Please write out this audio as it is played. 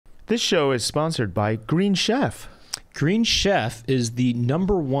This show is sponsored by Green Chef. Green Chef is the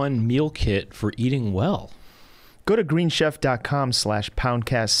 #1 meal kit for eating well. Go to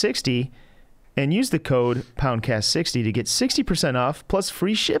greenchef.com/poundcast60 and use the code poundcast60 to get 60% off plus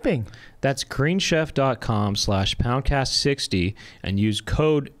free shipping. That's greenchef.com/poundcast60 and use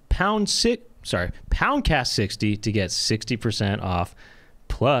code poundcast60 to get 60% off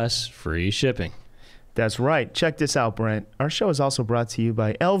plus free shipping. That's right. Check this out, Brent. Our show is also brought to you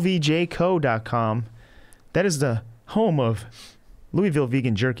by lvjco.com. That is the home of Louisville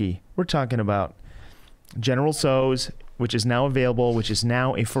vegan jerky. We're talking about General Tso's, which is now available, which is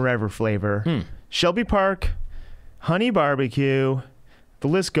now a forever flavor. Shelby Park, honey barbecue. The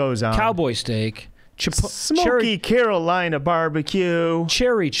list goes on. Cowboy steak. Smoky Carolina barbecue.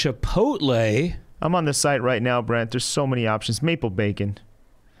 Cherry chipotle. I'm on the site right now, Brent. There's so many options. Maple bacon.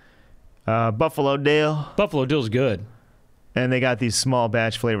 Buffalo Dill. Buffalo Dill's good. And they got these small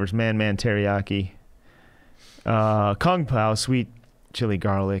batch flavors. Man teriyaki. Kung Pao, sweet chili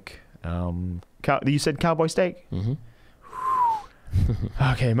garlic. You said cowboy steak? Mm-hmm.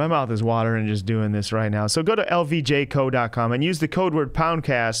 Okay, my mouth is watering just doing this right now. So go to lvjco.com and use the code word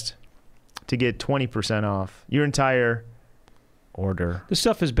Poundcast to get 20% off your entire order. This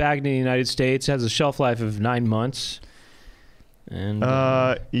stuff is bagged in the United States. It has a shelf life of 9 months. And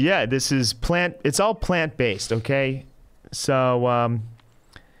yeah, this is it's all plant-based, okay? So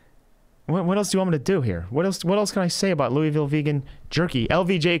what else do you want me to do here? What else can I say about Louisville vegan jerky?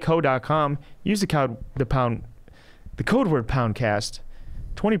 lvjco.com. Use the code word Poundcast,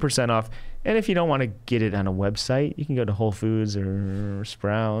 20% off. And if you don't want to get it on a website, you can go to Whole Foods or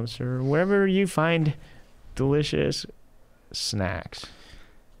Sprouts or wherever you find delicious snacks.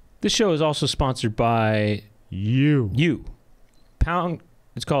 This show is also sponsored by you.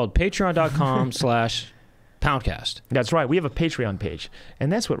 It's called patreon.com/Poundcast. That's right. We have a Patreon page.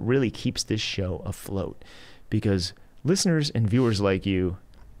 And that's what really keeps this show afloat. Because listeners and viewers like you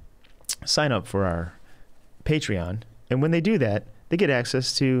sign up for our Patreon. And when they do that, they get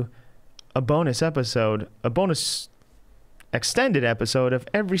access to a bonus episode, a bonus extended episode of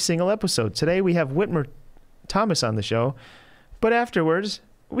every single episode. Today we have Whitmer Thomas on the show. But afterwards,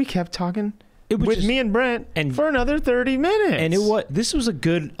 we kept talking with me and Brent for another 30 minutes. And this was a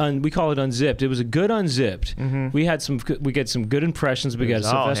good, we call it Unzipped. It was a good Unzipped. Mm-hmm. We get some good impressions. We got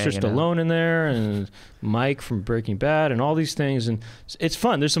Sylvester Stallone in there and Mike from Breaking Bad and all these things. And it's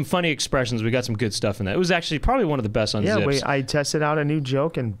fun. There's some funny expressions. We got some good stuff in that. It was actually probably one of the best Unzips. Yeah, I tested out a new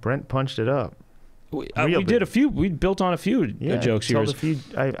joke and Brent punched it up. We did a few. We built on a few jokes here. I was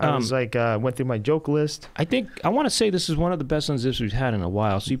went through my joke list. I want to say this is one of the best Unzips we've had in a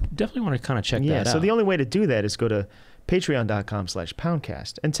while. So you definitely want to kind of check that out. So the only way to do that is go to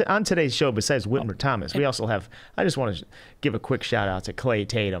patreon.com/Poundcast. And on today's show, besides Whitmer Thomas, we also have, I just want to give a quick shout out to Clay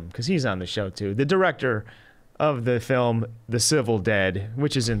Tatum because he's on the show too. The director of the film The Civil Dead,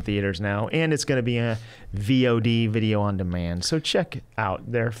 which is in theaters now, and it's going to be a VOD, video on demand. So check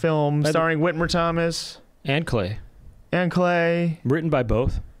out their film starring Whitmer Thomas and Clay. Written by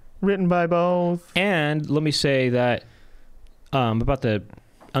both. And let me say that about the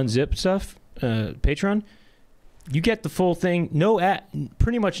Unzip stuff, Patreon, you get the full thing,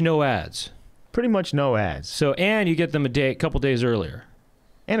 pretty much no ads. So, and you get them a couple days earlier.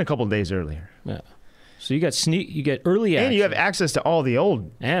 Yeah. So you get early access. And you have access to all the old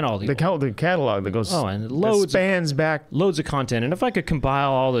the catalog that goes spans back loads of content. And if I could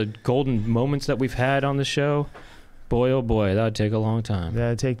compile all the golden moments that we've had on the show, boy oh boy, that would take a long time.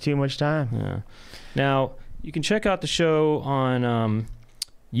 That'd take too much time. Yeah. Now you can check out the show on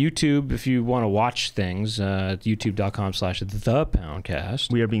YouTube if you want to watch things.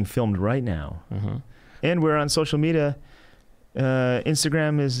 YouTube.com/ThePoundcast. We are being filmed right now, and we're on social media.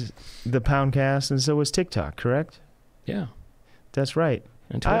 Instagram is the Poundcast, and so is TikTok, correct? Yeah. That's right.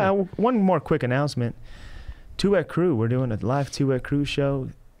 And one more quick announcement. 2 at Crew. We're doing a live 2 at Crew show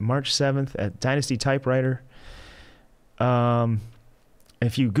March 7th at Dynasty Typewriter.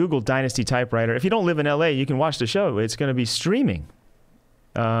 If you Google Dynasty Typewriter, if you don't live in LA, you can watch the show. It's going to be streaming.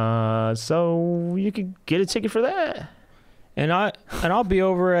 So you could get a ticket for that. And I'll be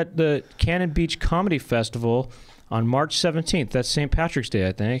over at the Cannon Beach Comedy Festival on March 17th. That's St. Patrick's Day,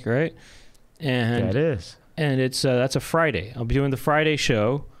 I think, right? And that is. And it's that's a Friday. I'll be doing the Friday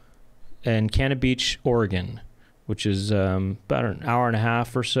show in Cannon Beach, Oregon, which is about an hour and a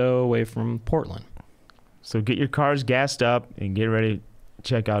half or so away from Portland. So get your cars gassed up and get ready to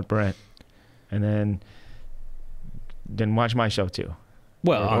check out Brent. And then watch my show too.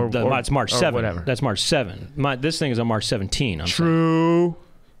 Well, it's March 7th. Whatever. That's March 7th. This thing is on March 17th. True.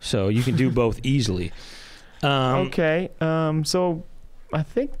 So you can do both easily. Okay. So I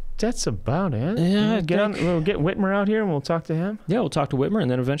think that's about it. Yeah, we'll get Whitmer out here and we'll talk to him. Yeah, we'll talk to Whitmer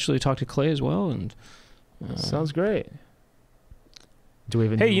and then eventually talk to Clay as well. And sounds great. Do we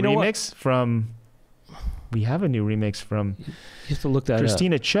have a Hey, new you know remix from? We have a new remix from. You have to look that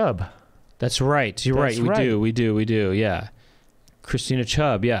Christina up. Chubb. That's right. You're That's right. We do. Yeah. Christina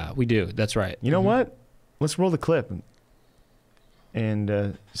Chubb. Yeah, we do. That's right. You know what? Let's roll the clip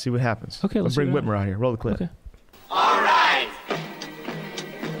and see what happens. Okay, let's bring do that. Whitmer out here. Roll the clip. Okay. All right.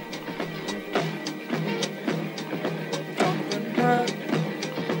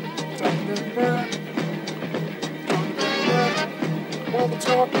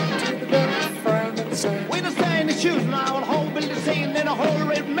 We just stay in the shoes now and whole building scene in a whole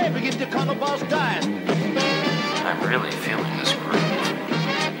red map begin to color boss dying. I'm really feeling this groove.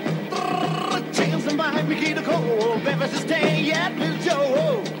 Chickens and behind me keep the cold. Breakfast is staying yet, Bill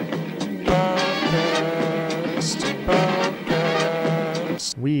Joe.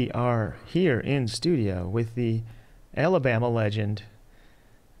 We are here in studio with the Alabama legend,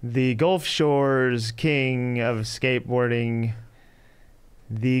 the Gulf Shores king of skateboarding,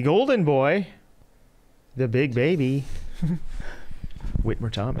 the golden boy, the big baby,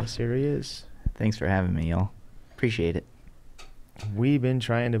 Whitmer Thomas. Here he is. Thanks for having me, y'all. Appreciate it. We've been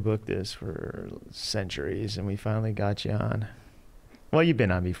trying to book this for centuries, and we finally got you on. Well, you've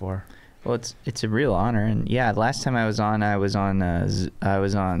been on before. Well, it's a real honor, and yeah, last time I was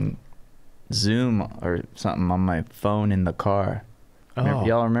on Zoom or something on my phone in the car. Oh,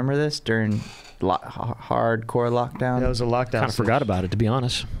 Y'all remember this during hardcore lockdown? that was a lockdown. Kind of forgot about it, to be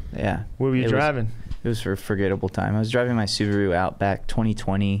honest. Yeah. Where were you driving? It was for a forgettable time. I was driving my Subaru Outback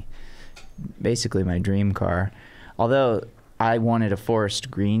 2020, basically my dream car. Although I wanted a forest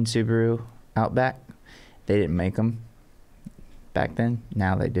green Subaru Outback, they didn't make them back then.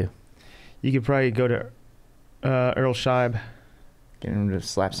 Now they do. You could probably go to Earl Scheib. Get him to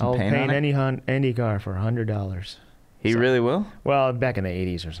slap some I'll paint on paint it. any car for $100. He really will? Well, back in the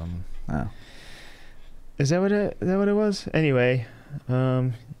 80s or something. Oh. Is that what it was? Anyway,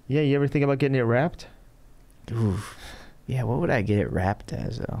 yeah, you ever think about getting it wrapped? Oof. Yeah, what would I get it wrapped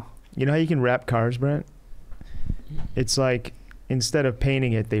as, though? You know how you can wrap cars, Brent? It's like, instead of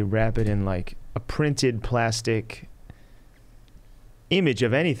painting it, they wrap it in like a printed plastic image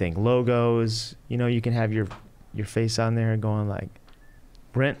of anything. Logos, you know, you can have your face on there going like,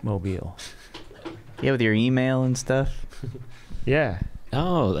 Brent Mobile. Yeah, with your email and stuff? Yeah.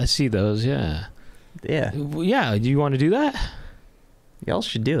 Oh, I see those. Yeah. Yeah. Yeah. Do you want to do that? Y'all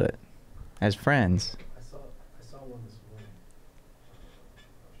should do it. As friends. I saw one this morning.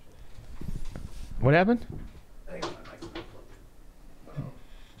 What happened?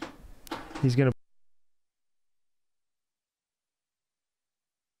 He's gonna.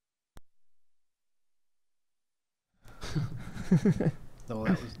 No,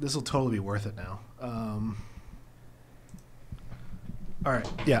 this will totally be worth it now. All right.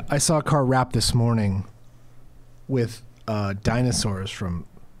 Yeah, I saw a car wrap this morning with dinosaurs from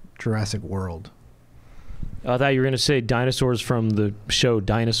Jurassic World. I thought you were going to say dinosaurs from the show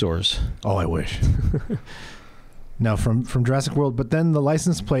Dinosaurs. Oh, I wish. No, from Jurassic World. But then the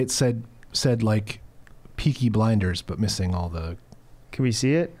license plate said like Peaky Blinders, but missing all the. Can we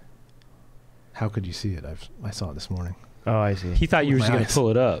see it? How could you see it? I saw it this morning. Oh, I see. He thought you were With just my going to eyes. pull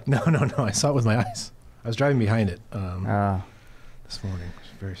it up. No. I saw it with my eyes. I was driving behind it Ah. this morning. It was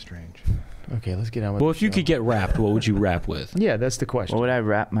very strange. Okay, let's get on with Well, the if you show. could get wrapped, what would you wrap with? Yeah, that's the question. What would I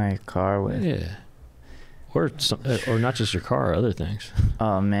wrap my car with? Yeah. Or not just your car, other things.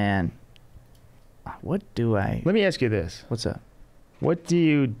 Oh, man. What do I... Let me ask you this. What's up? What do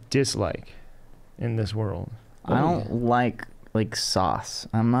you dislike in this world? I don't like sauce.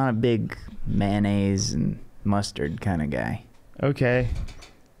 I'm not a big mayonnaise and mustard kind of guy. Okay.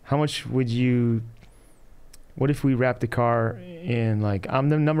 How much would you... What if we wrapped the car in like, I'm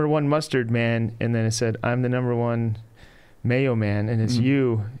the #1 mustard man, and then it said, I'm the #1 mayo man, and it's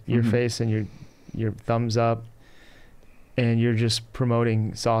you, your face and your thumbs up, and you're just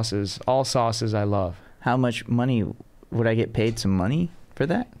promoting sauces. All sauces I love. How much money... Would I get paid some money for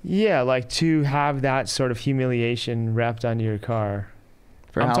that? Yeah, like to have that sort of humiliation wrapped onto your car.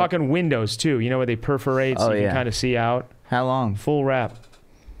 For I'm how, talking windows too, you know, where they perforate so Oh, you yeah. can kind of see out. How long? Full wrap.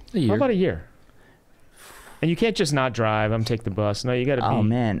 A year. How about a year? And you can't just not drive. I'm take the bus. No, you got to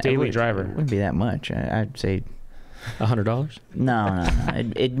be daily It driver. wouldn't be that much. I'd say... $100? No.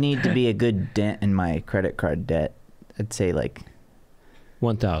 It'd need to be a good dent in my credit card debt. I'd say like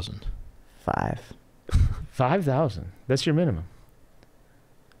 1,000. 5. 5,000. That's your minimum.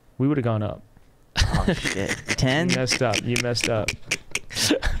 We would have gone up. Oh, shit. 10? You messed up.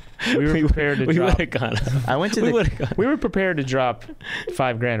 We were prepared to we drop. would have gone. I went to We the. would have gone. We were prepared to drop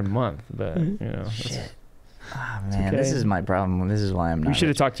 $5,000 a month, but you know. Shit. Oh, man, this okay. is my problem. This is why I'm not. You should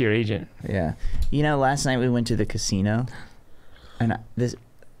have talked to your agent. Yeah. You know, last night we went to the casino, and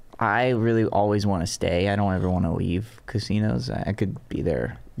I really always want to stay. I don't ever want to leave casinos. I could be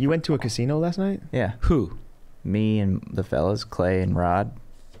there. You went to a casino last night? Yeah. Who? Me and the fellas, Clay and Rod,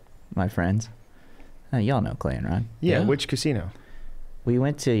 my friends. Y'all know Clay and Rod. Yeah. Yeah. Which casino? We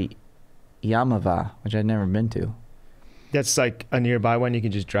went to Yamava, which I'd never been to. That's like a nearby one you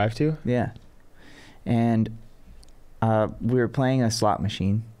can just drive to? Yeah. And we were playing a slot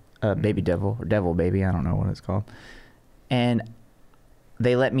machine, Baby Devil, or Devil Baby, I don't know what it's called. And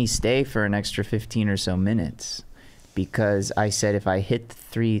they let me stay for an extra 15 or so minutes because I said if I hit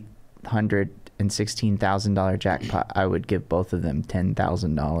the $316,000 jackpot, I would give both of them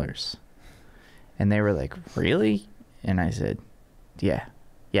 $10,000. And they were like, really? And I said, yeah,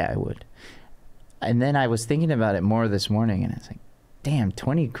 I would. And then I was thinking about it more this morning, and I was like, damn,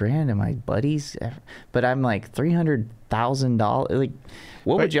 20 grand and my buddies, but I'm like $300,000. Like,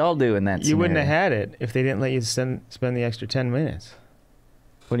 what would y'all do in that scenario? You wouldn't have had it if they didn't let you spend the extra 10 minutes.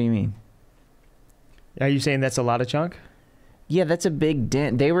 What do you mean? Are you saying that's a lot of chunk? Yeah, that's a big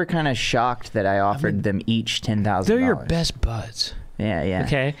dent. They were kind of shocked that I offered them each $10,000. They're your best buds. Yeah.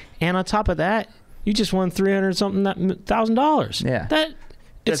 Okay, and on top of that, you just won $300,000. Yeah. That's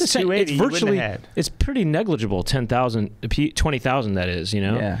It's 280 you wouldn't virtually. have had. It's pretty negligible. 20,000. That is. You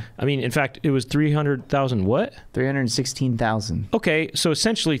know. Yeah. I mean, in fact, it was 300,000. What? 316,000. Okay, so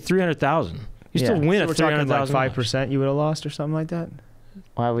essentially 300,000. You still Yeah. win So at we're talking like 300,000. 5% you would have lost or something like that?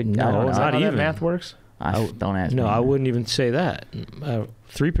 Why would No, I don't know. it's Is that not how even. that math works? Don't ask me. No, I wouldn't even say that.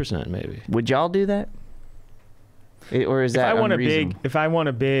 3% maybe. Would y'all do that? Or is that unreasonable? If I won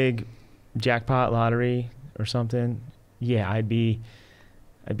a big jackpot lottery or something, yeah, I'd be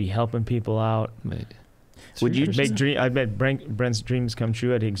helping people out. Maybe. Would you- I bet Brent's dreams come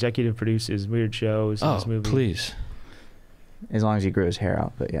true. I'd executive produce his weird shows. Oh, his movie. please. As long as he grows hair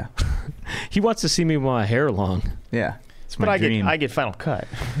out, but yeah. He wants to see me with my hair long. Yeah. It's But my I dream. get final cut.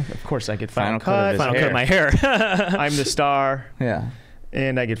 Of course, I get Final final, cut of cut. his Final hair. cut of my hair. I'm the star, Yeah.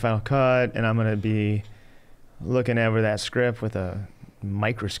 and I get final cut, and I'm gonna be looking over that script with a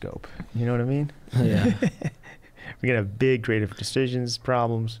microscope. You know what I mean? Yeah. We're gonna have big creative decisions,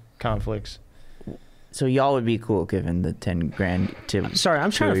 problems, conflicts. So y'all would be cool giving the 10 grand to. Sorry,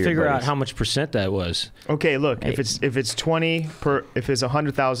 I'm trying two to of your figure out buddies. how much percent that was. Okay, look, Hey. if it's 20 per, if it's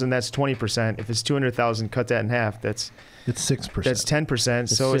 100,000, that's 20%. If it's 200,000, cut that in half. That's It's 6%. 10%.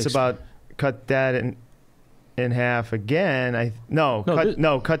 It's So it's 6. about cut that in half again.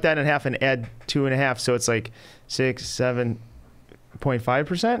 Cut that in half and add 2.5. So it's like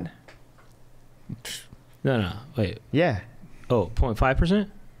 7.5%. No, wait. Yeah, Oh, 0.5%?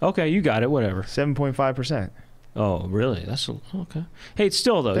 Okay, you got it, whatever. 7.5%. Oh, really? Okay. Hey,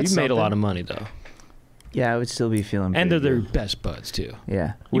 still though, That's you've made a lot something. of money though. Yeah, I would still be feeling. And they're pretty their good. best buds too.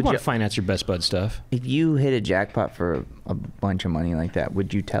 Yeah. You Would want you, to finance your best bud stuff. if you hit a jackpot for a bunch of money like that,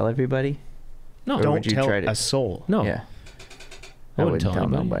 would you tell everybody? No, Or Don't would you tell try to- a soul. no. Yeah. I I wouldn't wouldn't tell tell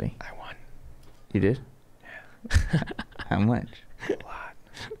anybody. nobody. I won You did? Yeah. How much? a lot.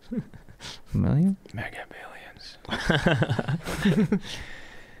 A million? Mega billions.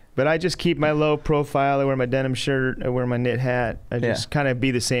 But I just keep my low profile. I wear my denim shirt. I wear my knit hat. I just kind of be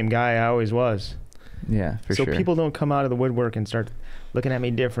the same guy I always was. Yeah, for so sure. people don't come out of the woodwork and start looking at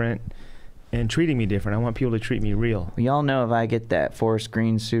me different and treating me different. I want people to treat me real. Y'all know if I get that forest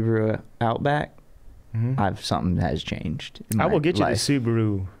green Subaru Outback, Mhm. something has changed. In I my will get you life. the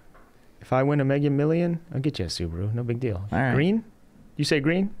Subaru. If I win a Mega Million, I'll get you a Subaru. No big deal. All right. Green? You say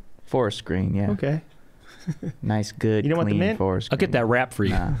green? Forest green, yeah. Okay. Nice, good, You don't want the clean mint? forest I'll get green. that wrap for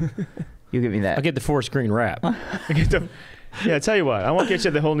you. Nah. You give me that. I'll get the forest green wrap. I tell you what. I won't get you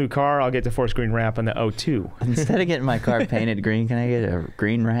the whole new car. I'll get the forest green wrap on the O2. Instead of getting my car painted green, can I get a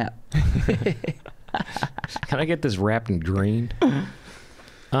green wrap? Can I get this wrapped in green?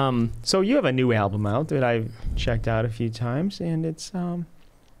 So you have a new album out that I've checked out a few times, and it's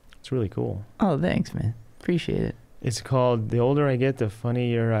really cool. Oh, thanks, man. Appreciate it. It's called "The Older I Get, the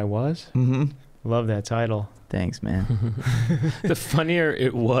Funnier I Was." Mm-hmm. Love that title. Thanks, man. The funnier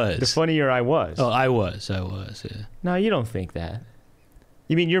it was. The funnier I was. Oh, I was. Yeah. No, you don't think that.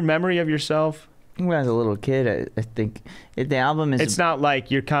 You mean your memory of yourself? When I was a little kid, I think the album is. It's not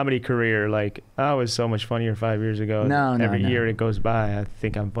like your comedy career. Like I was so much funnier 5 years ago. No, no, Every no. year it goes by, I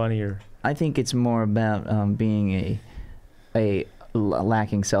think I'm funnier. I think it's more about being a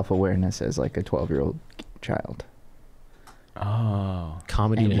lacking self-awareness as like a 12-year-old child. Oh.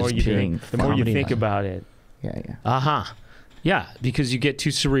 Comedy And is The more you being think, the more you comedy. think about it. Yeah. Uh-huh. Yeah, because you get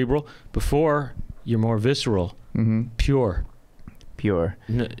too cerebral. Before, you're more visceral, pure.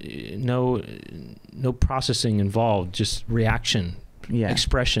 No processing involved, just reaction,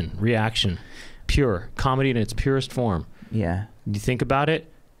 expression, reaction, pure. Comedy in its purest form. Yeah. You think about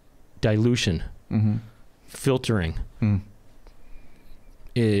it, dilution, filtering,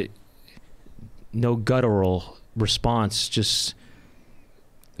 no guttural response, just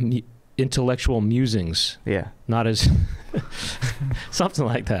intellectual musings. Yeah. Not as something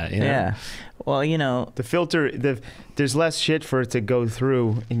like that. You know? Yeah. Well, you know, The filter, there's less shit for it to go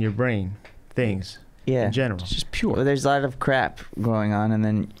through in your brain. Things. yeah. In general. It's just pure. Well, there's a lot of crap going on, and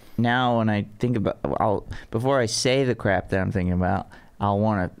then now when I think about, before I say the crap that I'm thinking about, I'll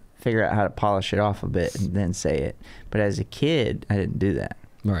want to figure out how to polish it off a bit and then say it. But as a kid, I didn't do that.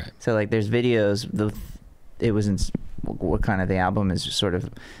 Right. So like, there's videos. It was in what kind of the album is sort of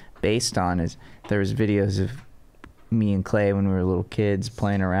based on is there was videos of me and Clay when we were little kids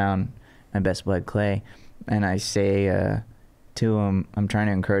playing around. My best bud Clay, and I say to him, I'm trying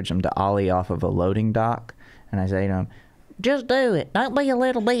to encourage him to ollie off of a loading dock, and I say to him, just do it, don't be a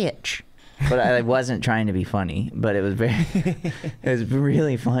little bitch. But I wasn't trying to be funny, but it was it was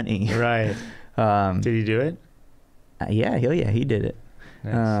really funny. Right. Did he do it? Yeah, he did it.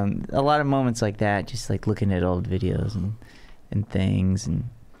 Nice. A lot of moments like that, just like looking at old videos and things, and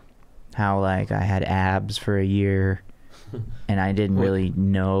how like I had abs for a year. And I didn't really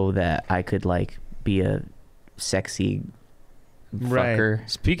know that I could like be a sexy fucker. Right.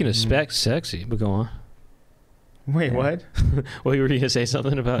 Speaking of sexy, but go on. Wait, Yeah. what? Well, you were going to say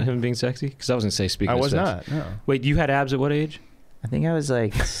something about him being sexy? Because I was going to say speaking I of was sex. not. No. Wait, you had abs at what age? I think I was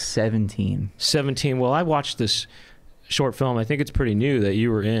like 17. 17. Well, I watched this short film. I think it's pretty new that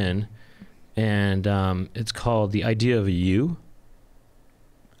you were in. And it's called The Idea of a You.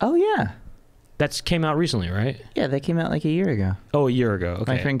 Oh yeah. That came out recently, right? Yeah, that came out like a year ago. Oh, a year ago.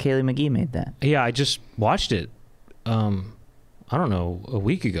 Okay. My friend Kaylee McGee made that. Yeah, I just watched it. I don't know, a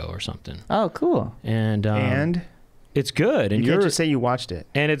week ago or something. Oh, cool. And And it's good. And you can't you're just say you watched it.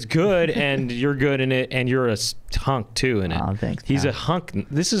 and it's good, and you're good in it, and you're a hunk too in it. Oh, thanks. He's pal. a hunk.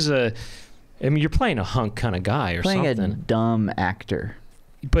 This is a. I mean, you're playing a hunk kind of guy or playing something. a dumb actor.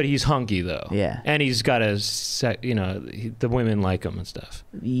 But he's hunky though. Yeah. And he's got the women like him and stuff.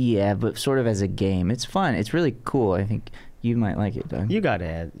 Yeah, but sort of as a game. It's fun. It's really cool. I think you might like it, Doug. You got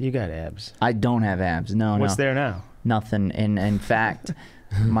abs. I don't have abs. No, What's no. there now? Nothing. And in fact,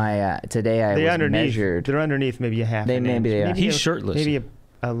 my today I was measured. They're underneath maybe a half an Maybe inch. they are. He's shirtless. Maybe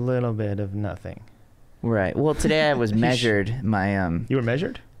a little bit of nothing. Right. Well, today I was measured. My You were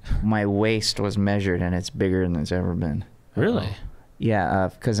measured? my waist was measured, and it's bigger than it's ever been. Really? Yeah,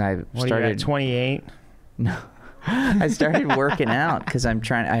 because I What started. are you at, 28? No, I started working out because I'm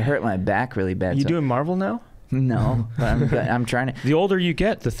trying. I hurt my back really bad. You so- doing Marvel now? No, but I'm trying to. The older you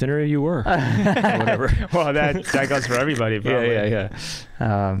get, the thinner you were. Or whatever. Well, that goes for everybody. Probably. Yeah.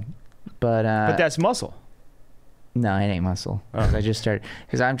 But But that's muscle. no, it ain't muscle. 'Cause I just started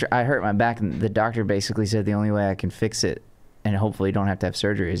because I hurt my back, and the doctor basically said the only way I can fix it and hopefully don't have to have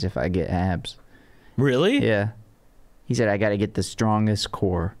surgery is if I get abs. Really? Yeah, he said I got to get the strongest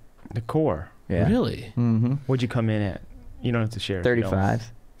core. The core. Yeah, Really? Mm-hmm. What'd you come in at? You don't have to share. if you don't.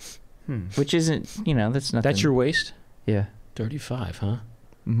 35, which isn't that's nothing. That's your waist? Yeah. 35, huh?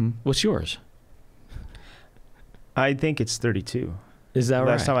 Mm-hmm. What's yours? I think it's 32. Is that right?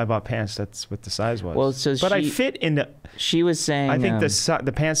 Last time I bought pants, that's what the size was. Well, so but I fit in the. She was saying. I think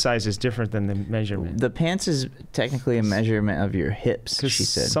the pant size is different than the measurement. The pants is technically a measurement of your hips. Because She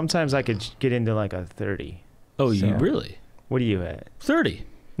said. sometimes I could get into like a 30. Oh, you So- really? What are you at? 30.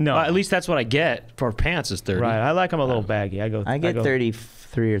 No. At least that's what I get for pants is 30. Right. I like them a little baggy. I get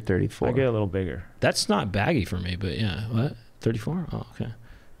 33 or 34. I get a little bigger. That's not baggy for me, but yeah. What? 34? Oh, okay.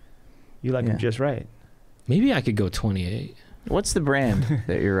 You like them Yeah. just right. Maybe I could go 28. What's the brand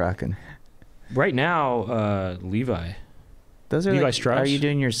that you're rocking? Right now, Levi. Those are Levi like, Strauss? Are you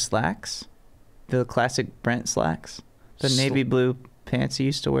doing your slacks? The classic Brent slacks? The navy blue pants you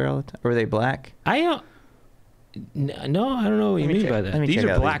used to wear all the time? Or were they black? No, I don't know what you mean by that. let me These check are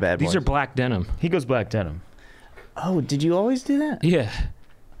out these black. bad These boys. are black denim. He goes black denim. Oh, did you always do that? Yeah,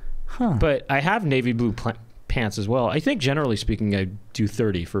 Huh. but I have navy blue pants as well. I think generally speaking, I do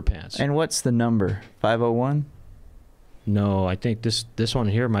 30 for pants. And what's the number? 501? No, I think this one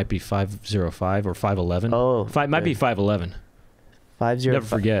here might be 505 or 511. Oh. Might be 511. 50. Never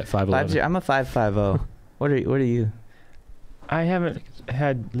forget 511. I'm a 550. What are you? I haven't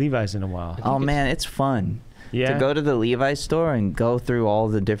had Levi's in a while. Oh man, it's fun. Yeah. To go to the Levi's store and go through all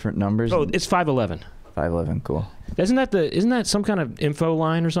the different numbers. Oh, it's 511. 511, cool. Isn't that some kind of info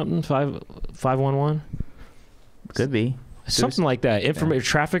line or something? 511. Could be. Something like that.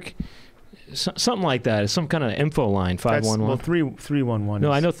 Traffic. Something like that. Some kind of info line. 511. Well, 311.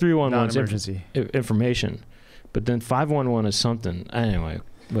 No, I know 311 is emergency information, but then 511 is something. Anyway,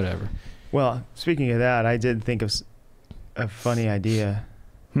 whatever. Well, speaking of that, I did think of a funny idea.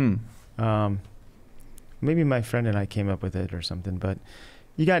 Maybe my friend and I came up with it or something, but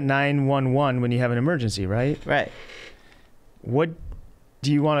you got 911 when you have an emergency, right? Right. What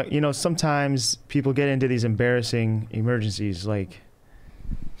do you want to, sometimes people get into these embarrassing emergencies, like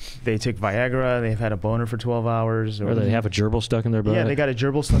they took Viagra, they've had a boner for 12 hours. Or they have a gerbil stuck in their butt. Yeah, they got a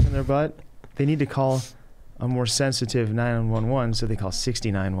gerbil stuck in their butt. They need to call a more sensitive 911, so they call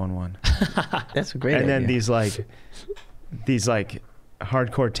 6911. That's a great idea. And then these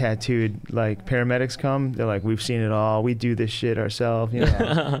hardcore tattooed paramedics come. They're like, we've seen it all. We do this shit ourselves.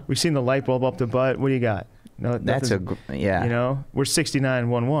 We've seen the light bulb up the butt. What do you got? No, that's yeah. We're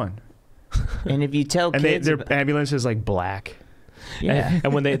 6911. And if you tell and kids, their ambulance is like black. Yeah.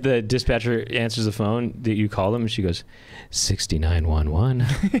 And when the dispatcher answers the phone, you call them, and she goes, 6911.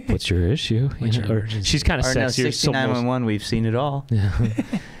 What's your issue? She's kind of sexier. No, 6911. We've seen it all. Yeah.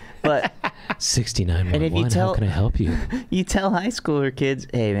 But 6911. And if you tell, how can I help you? You tell high schooler kids,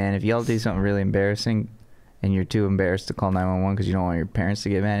 hey man, if y'all do something really embarrassing, and you're too embarrassed to call 911 because you don't want your parents to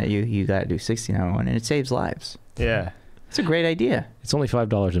get mad at you, you got to do 6911, and it saves lives. Yeah. It's a great idea. It's only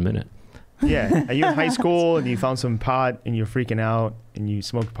 $5 a minute. Yeah. Are you in high school and you found some pot and you're freaking out and you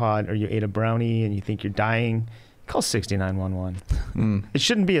smoked pot or you ate a brownie and you think you're dying? Call 6911. It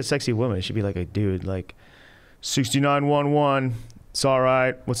shouldn't be a sexy woman. It should be like a dude, like 6911. It's all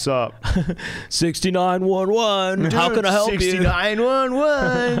right. What's up? 6911. How can I help you?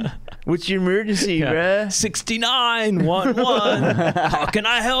 6911. What's your emergency, bruh? 6911. How can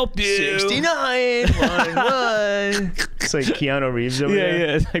I help you? 6911. It's like Keanu Reeves over there.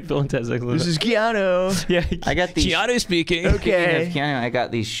 Yeah, it's like Bill and Ted's like, this is Keanu. Yeah, I got these. Keanu speaking. Okay. Keanu, I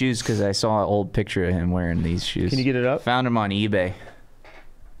got these shoes because I saw an old picture of him wearing these shoes. Can you get it up? Found them on eBay.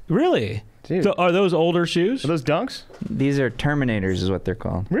 Really? Dude. So are those older shoes? Are those Dunks? These are Terminators is what they're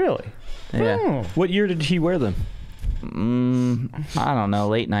called. Really? Yeah. Oh. What year did he wear them? I don't know,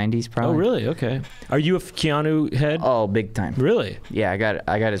 late 90s probably. Oh, really? Okay. Are you a Keanu head? Oh, big time. Really? Yeah,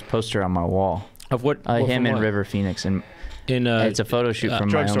 I got his poster on my wall. Of what? Him in what? River Phoenix, and in it's a photo shoot from my own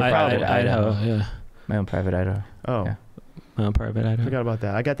Drugstore private Idaho. Yeah. My own private Idaho. Oh. Yeah. My own private Idaho. Forgot about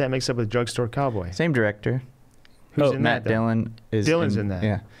that. I got that mixed up with Drugstore Cowboy. Same director. Who's in Matt that? Dillon is. Dylan's in that.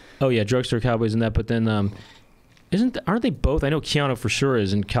 Yeah. Oh yeah, Drugstore Cowboys in that. But then, aren't they both? I know Keanu for sure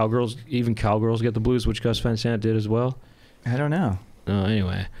is, and Cowgirls. Even Cowgirls Get the Blues, which Gus Van Sant did as well. I don't know. Oh,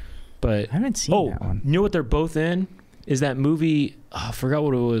 anyway, but I haven't seen that one. You know what they're both in? Is that movie? Oh, I forgot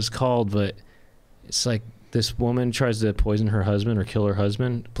what it was called, but it's like this woman tries to poison her husband or kill her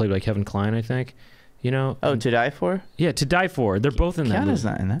husband, played by Kevin Kline, I think. Oh, To Die For? Yeah, To Die For. They're both in that. Keanu's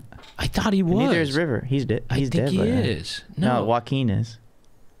not in that. I thought he was. Neither is River. He's dead. I think he is. No, Joaquin is.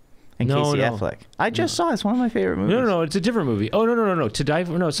 And Casey Affleck. I just saw it. It's one of my favorite movies. No, it's a different movie. Oh, no. To Die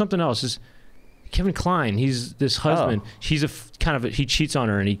For. No, it's something else. It's Kevin Kline. He's this husband. He's he cheats on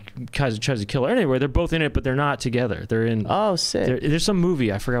her and he tries to kill her. Anyway, they're both in it, but they're not together. They're in. Oh, sick. There's some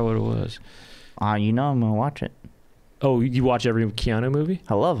movie. I forgot what it was. You know I'm going to watch it. Oh, you watch every Keanu movie?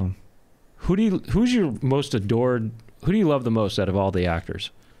 I love him. Who's your most adored? Who do you love the most out of all the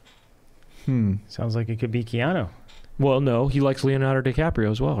actors? Sounds like it could be Keanu. Well, no, he likes Leonardo DiCaprio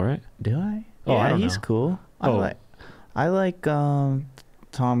as well, right? Do I? Oh, yeah, I don't he's know. cool. Oh. I like Tom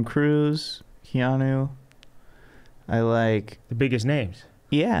Cruise, Keanu. I like The biggest names.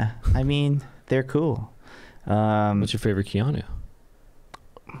 Yeah, I mean they're cool. What's your favorite Keanu?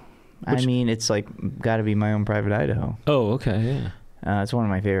 I mean, it's like got to be My Own Private Idaho. Oh, okay, yeah. It's one of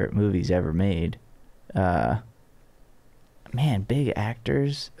my favorite movies ever made. Man, big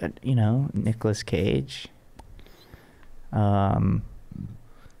actors. Nicolas Cage.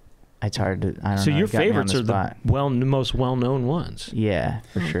 It's hard to. I don't know. So your it got me on favorites are spot. the most well-known ones. Yeah,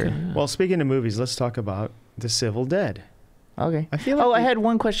 for sure. Yeah. Well, speaking of movies, let's talk about The Civil Dead. Okay. I feel like I had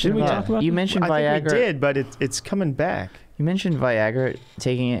one question. Didn't we talk about you that? mentioned I Viagra. think we did, but it's coming back. You mentioned Viagra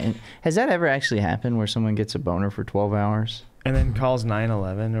taking it. Has that ever actually happened where someone gets a boner for 12 hours? And then calls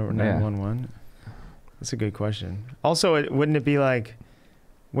 911 or 911. That's a good question. Also, wouldn't it be like,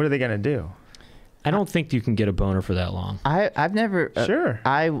 what are they going to do? I don't think you can get a boner for that long. I've never. Sure.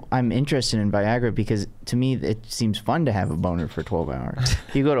 I'm interested in Viagra because to me it seems fun to have a boner for 12 hours.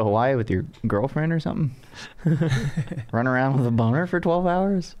 You go to Hawaii with your girlfriend or something, run around with a boner for 12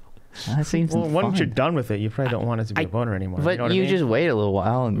 hours. That seems fun. Once you're done with it, you probably don't want it to be a boner anymore. But you know what I mean? just wait a little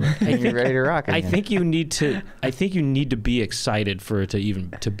while and you're ready to rock. I think you need to be excited for it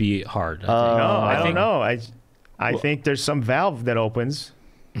to be hard. No, I don't know. I think there's some valve that opens.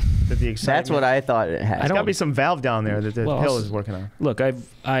 That the excitement. That's what I thought it had. There's got to be some valve down there that the pill is working on. Look,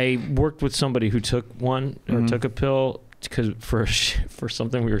 I worked with somebody who took one or took a pill because for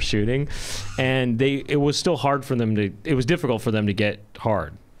something we were shooting, and it was still hard for them to. It was difficult for them to get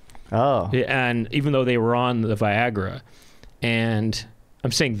hard. Oh. And even though they were on the Viagra, and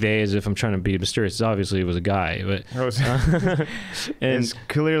I'm saying they as if I'm trying to be mysterious. Obviously, it was a guy, but and and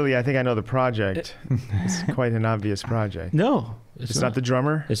clearly, I think I know the project. It's quite an obvious project. no, It's not the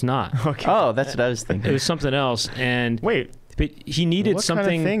drummer. It's not. Okay. Oh, that's what I was thinking. It was something else, and Wait. but he needed What something.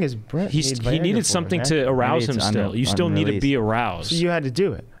 kind of thing is Brent? He needed something to arouse him. it's Still, you still need to be unreleased. aroused. So you had to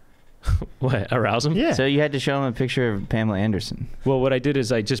do it. What, arouse him? Yeah. So you had to show him a picture of Pamela Anderson. Well, what I did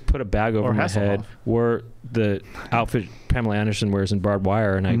is I just put a bag over Or my Hasselhoff. head, wore the outfit Pamela Anderson wears in barbed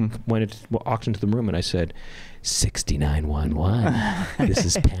wire, and I walked into the room and I said, 6911. This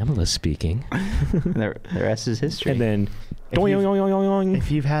is Pamela speaking. The rest is history. And then, If doing, you've- doing, doing, doing. If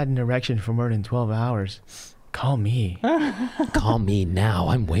you've had an erection for more than 12 hours, call me. Call me now.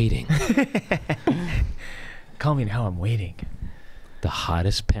 I'm waiting. Call me now. I'm waiting. The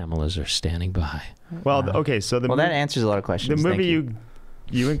hottest Pamelas are standing by. Well, okay. So the that answers a lot of questions. the Thank movie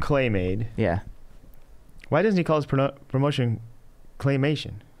you and Clay made. Yeah. Why doesn't he call his promotion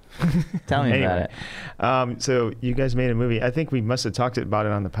Claymation? Tell me Anyway. about it. So you guys made a movie. I think we must have talked about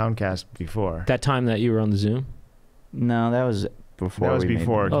it on the Poundcast before. That time that you were on the Zoom? No, that was before. That was we made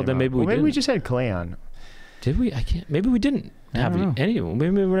before. it. it Oh, came then out. maybe we Well, maybe we didn't. just had Clay on. Did we? I can't. Maybe we didn't I have don't know. any. Maybe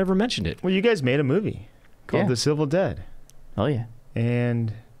we never mentioned it. Well, you guys made a movie called Yeah. The Civil Dead, Oh yeah,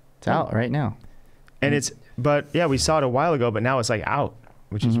 and it's out right now. it's. But yeah, we saw it a while ago, but now it's like out,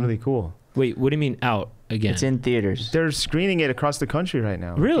 which is really cool. Wait, what do you mean out again? It's in theaters. They're screening it across the country right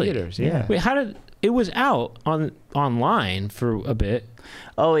now. in Really? Theaters, yeah. Wait, how did it was out online for a bit?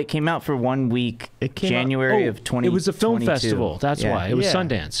 Oh, it came out for 1 week. It came out- January Oh, of 20. It was a film festival. That's why. It was Yeah.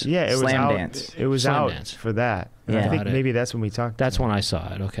 Sundance. Yeah, it was Slam out. Dance. It was Slam out Dance. for that. And Yeah. I think Got it. maybe that's when we talked. That's about when I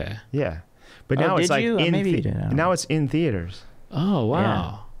saw it. Okay. it. Yeah, but Oh, now it's did like you? in Maybe you did. I don't now know. it's in theaters. Oh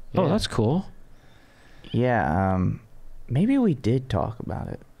wow. Yeah. Oh, that's cool. Yeah. Maybe we did talk about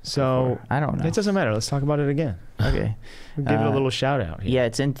it. So before. I don't know. it doesn't matter. Let's talk about it again. Okay. We'll give it a little shout out. Here. Yeah,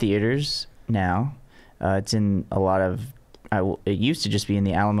 it's in theaters now. It's in a lot of. It used to just be in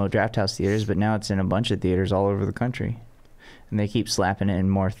the Alamo Drafthouse theaters, but now it's in a bunch of theaters all over the country, and they keep slapping it in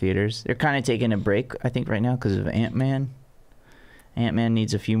more theaters. They're kind of taking a break, I think, right now because of Ant-Man. Ant-Man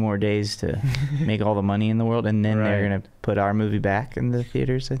needs a few more days to make all the money in the world, and then they're Right. gonna put our movie back in the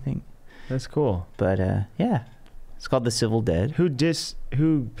theaters, I think. That's cool. But yeah, it's called The Civil Dead.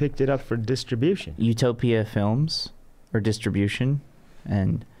 Who picked it up for distribution? Utopia Films or distribution,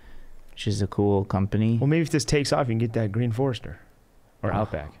 and which is a cool company. Well, maybe if this takes off, you can get that Green Forester or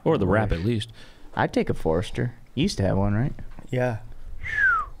Outback Or the rap at least. I'd take a Forester. You used to have one, right? Yeah.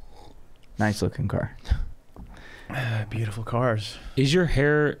 Nice looking car. Beautiful cars. Is your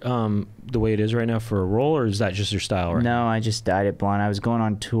hair the way it is right now for a role, or is that just your style right now? No, I just dyed it blonde. I was going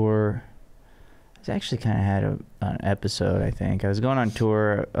on tour. I actually kind of had an episode, I think. I was going on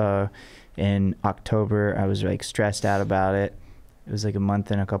tour in October. I was like stressed out about it. It was like a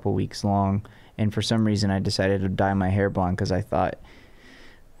month and a couple weeks long. And for some reason, I decided to dye my hair blonde because I thought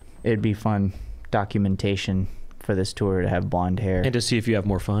it'd be fun documentation for this tour to have blonde hair. And to see if you have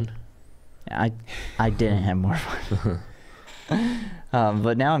more fun. I didn't have more fun.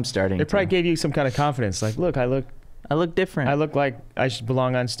 But now I'm starting It probably to. gave you some kind of confidence. Like, look, I look different. like I should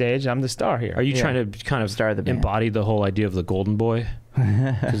belong on stage. I'm the star here. Are you Yeah. trying to kind of Star of the band. embody the whole idea of the golden boy?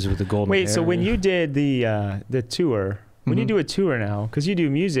 Because with the golden Wait, hair. so when you did the tour, when you Mhm. do a tour now, because you do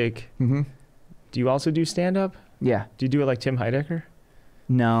music, Mm-hmm. do you also do stand up? Yeah. Do you do it like Tim Heidecker?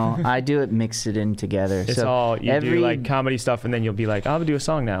 No, I do it, mix it in together. It's so all you do every- like comedy stuff, and then you'll be like, "I'm gonna do a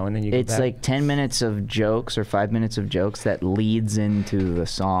song now," and then you. Go it's back. like 10 minutes of jokes or 5 minutes of jokes that leads into the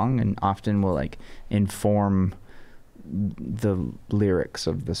song, and often will like inform the lyrics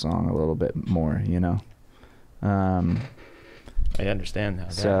of the song a little bit more, you know. I understand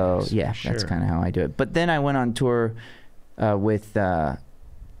that. So yeah, that's kind of how I do it. But then I went on tour with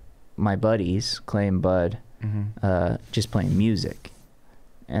my buddies, Clay and Bud, just playing music,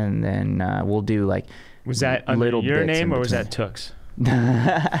 and then we'll do like Was that under little your bits name in or was between. that Tooks?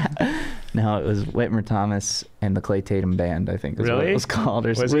 No, it was Whitmer Thomas and the Clay Tatum Band, I think is what Really? it was called. Or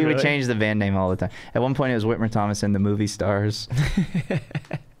Was we it would really? change the band name all the time. At one point, it was Whitmer Thomas and the Movie Stars.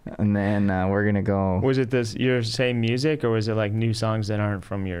 And then we're going to go... Was it your same music, or was it like new songs that aren't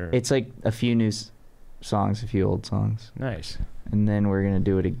from your? It's like a few new songs, a few old songs. Nice. And then we're going to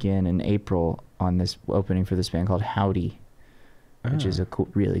do it again in April on this opening for this band called Howdy, which is a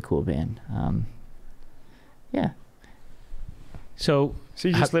really cool band. Yeah, So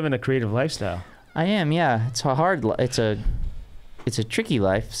you're just living a creative lifestyle. I am. Yeah, it's a hard. It's a tricky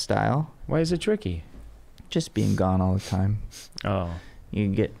lifestyle. Why is it tricky? Just being gone all the time. Oh,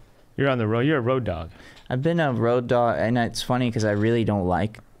 You're on the road. You're a road dog. I've been a road dog, and it's funny because I really don't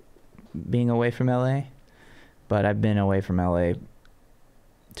like being away from LA, but I've been away from LA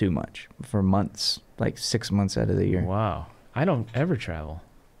too much for months, like 6 months out of the year. Wow. I don't ever travel.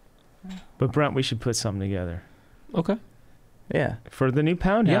 But Brent, we should put something together. okay, Yeah. For the new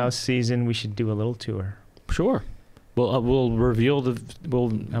Poundhouse season, we should do a little tour. sure. We'll reveal the.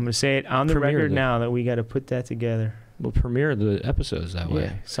 I'm going to say it on the Premiere record the- now that we got to put that together. We'll premiere the episodes that way.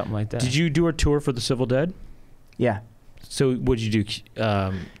 Yeah, something like that. Did you do a tour for the Civil Dead? Yeah. So what'd you do?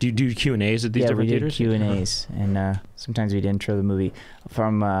 Do you do Q&As at these different theaters? We did Q&As, and sometimes we'd intro the movie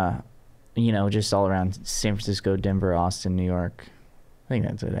from, just all around San Francisco, Denver, Austin, New York. I think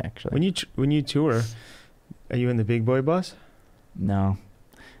that's it, actually. When you tour, are you in the big boy bus? No.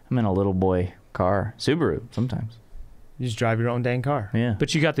 I'm in a little boy car. Subaru, sometimes. You just drive your own dang car. Yeah.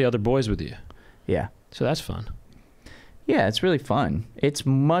 But you got the other boys with you, Yeah. so that's fun. Yeah, it's really fun. It's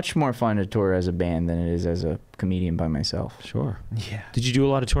much more fun to tour as a band than it is as a comedian by myself. Sure. Yeah. Did you do a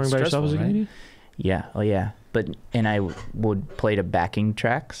lot of touring by yourself as a Stressful, right? comedian? Yeah. Oh, yeah. And I would play to backing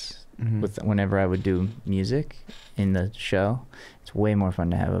tracks Mhm. whenever I would do music in the show. It's way more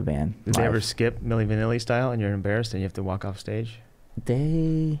fun to have a band. Did they live. ever skip Milli Vanilli style and you're embarrassed and you have to walk off stage?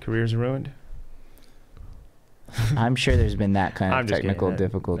 Careers ruined? I'm sure there's been that kind I'm of just technical kidding.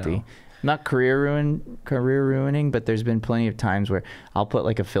 difficulty. No. Not career ruining, but there's been plenty of times where I'll put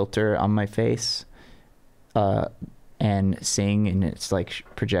like a filter on my face and sing, and it's like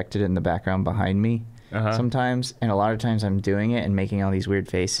projected in the background behind me sometimes. And a lot of times I'm doing it and making all these weird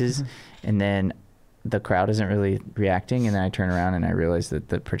faces, and then the crowd isn't really reacting, and then I turn around and I realize that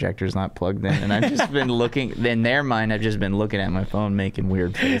the projector's not plugged in, and I've just been looking, in their mind, I've just been looking at my phone making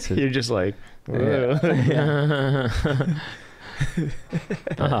weird faces. You're just like, Yeah.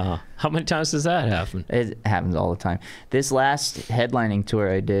 How many times does that happen? It happens all the time. This last headlining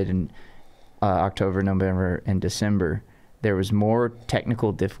tour I did in October, November, and December, there was more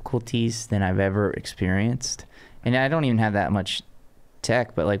technical difficulties than I've ever experienced. And I don't even have that much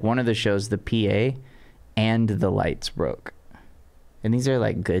tech, but like one of the shows, the PA and the lights broke. And these are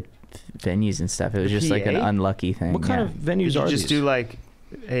like good venues and stuff. It was just like an PA? unlucky thing. What kind of venues you are just these? do like,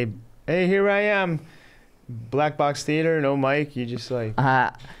 hey, here I am, black box theater, no mic. You just like.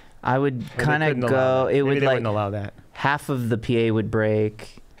 I would kind of go. It would they like wouldn't allow that. half of the PA would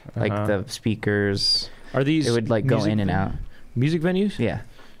break, like Uh-huh. the speakers. Are these? It would like go music in and out. Music venues? Yeah.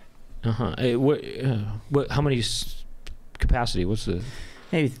 Hey, what? How many capacity? What's the?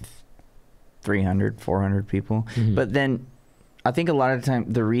 Maybe 300, 400 people. Mhm. But then I think a lot of the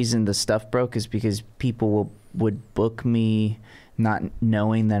time the reason the stuff broke is because people would book me not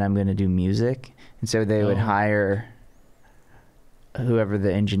knowing that I'm going to do music. And so they would Oh. hire whoever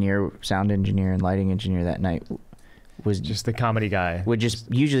the engineer, sound engineer and lighting engineer that night was Just the comedy guy. would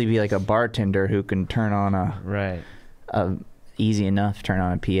just usually be like a bartender who can turn on Right. a easy enough turn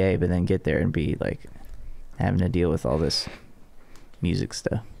on a PA, but then get there and be like having to deal with all this music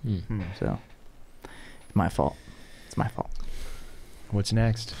stuff. Hmm. So it's my fault. It's my fault. What's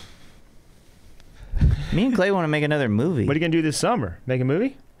next? Me and Clay want to make another movie. What are you gonna do this summer? Make a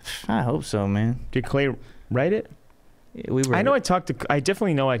movie? I hope so, man. Did Clay write it? We were. I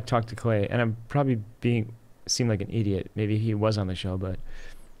definitely know I talked to Clay, and I'm probably seem like an idiot. Maybe he was on the show, but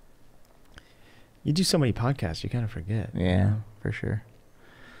you do so many podcasts, you kind of forget. Yeah, you know? for sure.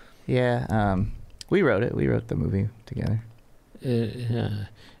 Yeah, we wrote it. We wrote the movie together.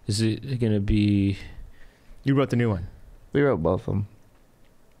 Is it gonna be? You wrote the new one. We wrote both of them.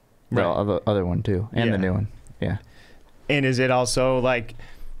 Right. The other one too, and Yeah. the new one. Yeah. And is it also like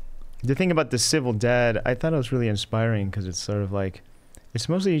the thing about the Civil Dead? I thought it was really inspiring because it's sort of like it's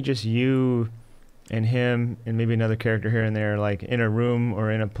mostly just you and him and maybe another character here and there, like in a room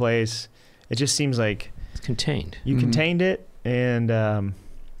or in a place. It just seems like It's contained. you Mhm. contained it, and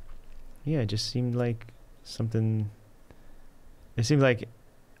yeah, it just seemed like something. It seemed like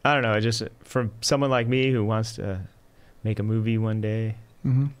I don't know. It just for someone like me who wants to make a movie one day,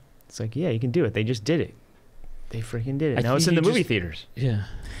 Mm-hmm. it's like yeah, you can do it. They just did it. They freaking did it. I Now it's in think the you movie just- theaters. Yeah.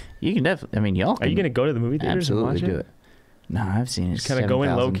 You can definitely. I mean, y'all. Are you can gonna go to the movie theaters absolutely and watch do it? No, I've seen it. Just kinda go in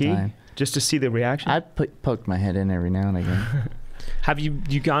 7,000 low-key? times. just to see the reaction? I poked my head in every now and again. Have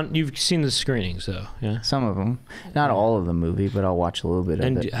you've seen the screenings though? Yeah. Some of them, not all of the movie, but I'll watch a little bit of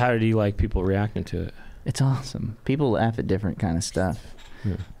And it. how do you like people reacting to it? It's awesome. People laugh at different kind of stuff.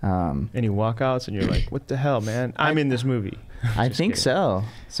 Um, Any walkouts, and you're like, what the hell, man? I'm in this movie. I Just think kidding. so.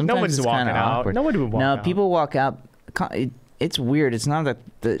 Sometimes No one's it's walking kinda out. awkward. No one would walk No, out. people walk out. It's weird. It's not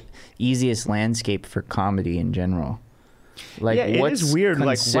the easiest landscape for comedy in general. Like, yeah, it what's is weird. Like,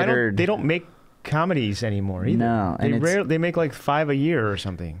 why don't considered- they don't make comedies anymore either? No, and they make like 5 a year or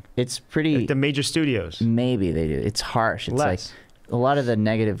something. It's pretty. Like the major studios. Maybe they do. It's harsh. It's Less. like a lot of the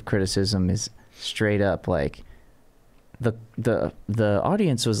negative criticism is straight up like the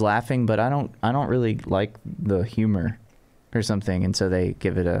audience was laughing, but I don't really like the humor or something, and so they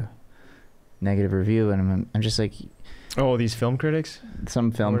give it a negative review, and I'm just like, Oh, these film critics?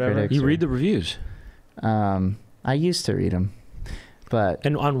 some film Whatever. critics. You read the reviews. I used to read them, but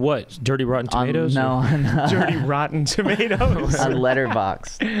And on what? Dirty Rotten Tomatoes? on Dirty Rotten Tomatoes. on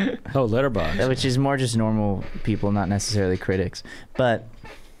Letterboxd, Oh, Letterboxd. which is more just normal people, not necessarily critics. But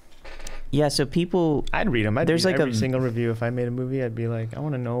yeah, so people. I'd read them. There's Read like every a- single review. If I made a movie, I'd be like, I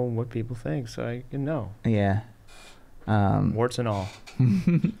want to know what people think so I can know. Yeah. Warts and all.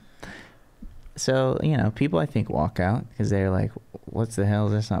 So, people I think walk out because they're like, what's the hell?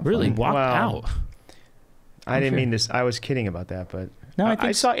 That's not Really? funny. Walked Wow. out. I I'm didn't sure. mean this. I was kidding about that, but No, I I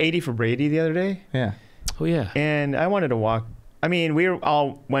think saw 80 for Brady the other day, Yeah. Oh, yeah. and I wanted to walk. I mean, we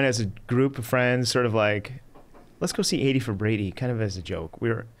all went as a group of friends, sort of like, let's go see 80 for Brady, kind of as a joke.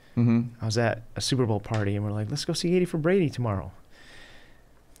 Mm-hmm. I was at a Super Bowl party, and we're like, let's go see 80 for Brady tomorrow.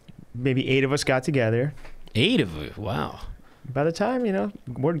 Maybe 8 of us got together. 8 of it. Wow. By the time,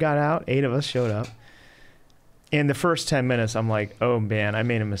 word got out, 8 of us showed up. In the first 10 minutes, I'm like, oh, man, I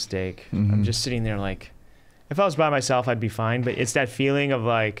made a mistake. Mhm. I'm just sitting there like, if I was by myself, I'd be fine. But it's that feeling of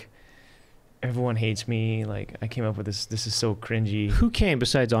like, everyone hates me. Like, I came up with this. This is so cringy. Who came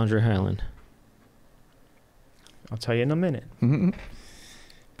besides Andre Highland? I'll tell you in a minute. Mm-hmm.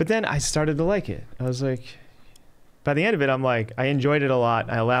 But then I started to like it. I was like, by the end of it, I'm like, I enjoyed it a lot.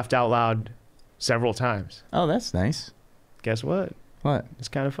 I laughed out loud several times. Oh, that's nice. Guess what? What? It's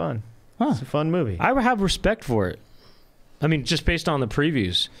kind of fun. Huh. It's a fun movie. I would have respect for it. I mean, just based on the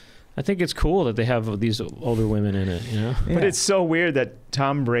previews. I think it's cool that they have these older women in it, But it's so weird that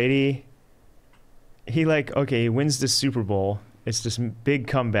Tom Brady, he wins the Super Bowl. It's this big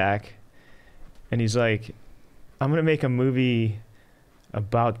comeback. And he's like, I'm going to make a movie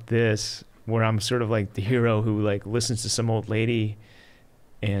about this where I'm sort of like the hero who like listens to some old lady,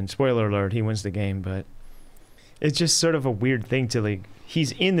 and spoiler alert, he wins the game. But it's just sort of a weird thing to like,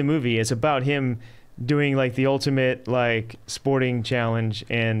 he's in the movie. It's about him doing like the ultimate like sporting challenge,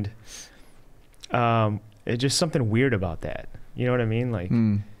 and it's just something weird about that. You know what I mean? Like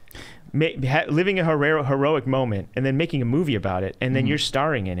living a heroic moment and then making a movie about it, and then you're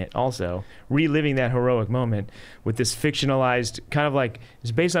starring in it also, reliving that heroic moment with this fictionalized kind of like,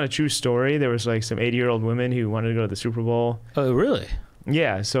 it's based on a true story. There was like some 80-year-old women who wanted to go to the Super Bowl. Oh, really?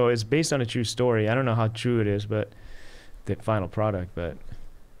 Yeah, so it's based on a true story. I don't know how true it is, but the final product. But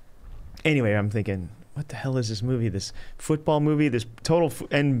anyway, I'm thinking, what the hell is this movie? This football movie? This total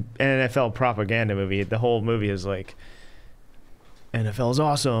NFL propaganda movie. The whole movie is like, NFL's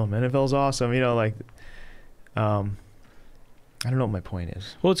awesome. NFL's awesome. Like, I don't know what my point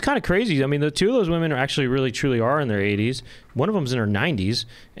is. Well, it's kind of crazy. I mean, the two of those women are actually really, truly are in their 80s. One of them's in her 90s.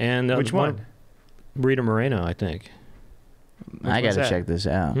 And Which one? Rita Moreno, I think. I one's gotta that? check this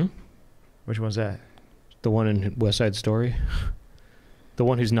out. Which one's that? The one in West Side Story. The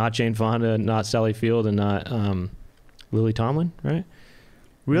one who's not Jane Fonda, not Sally Field, and not Lily Tomlin, right?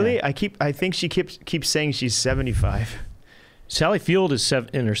 Really? Yeah. I think she keeps saying she's 75. Sally Field is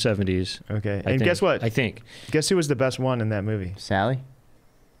in her 70s. Okay. I And think. guess what? I think. Guess who was the best one in that movie? Sally?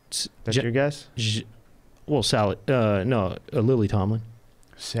 That's your guess? Sally. Lily Tomlin.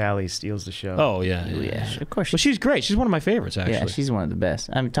 Sally steals the show. Oh, yeah. Yeah, of course. Well, she's great. She's one of my favorites, actually. Yeah, she's one of the best.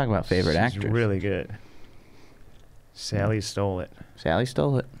 I'm talking about favorite She's actress. really good. Sally stole it. Sally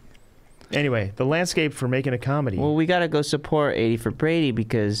stole it. Anyway, the landscape for making a comedy. Well, we gotta go support 80 for Brady,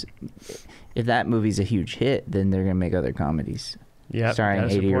 because if that movie's a huge hit, then they're gonna make other comedies Yep, starring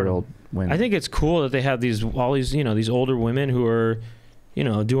gotta support 80-year-old women. I think it's cool that they have all these these older women who are,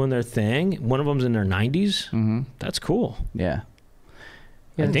 doing their thing. One of them's in their 90s. Mm-hmm. That's cool. Yeah.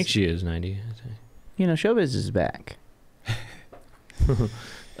 I think she is 90. Showbiz is back.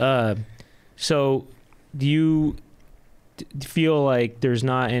 So, do you feel like there's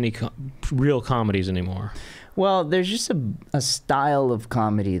not any real comedies anymore? Well, there's just a style of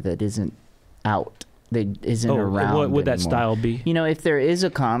comedy that isn't out. That isn't around. What would that anymore. style be? If there is a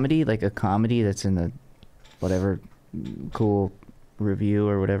comedy, like a comedy that's in the whatever cool review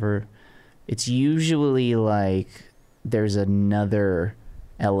or whatever, it's usually like there's another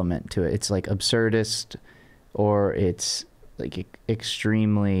element to it. It's like absurdist, or it's like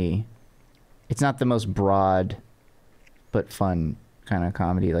extremely. It's not the most broad, but fun kind of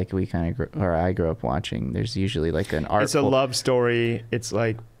comedy like we kind of or I grew up watching. There's usually like an artful. It's a love story. It's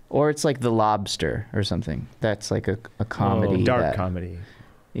like. Or it's like The Lobster or something. That's like a comedy. Dark comedy.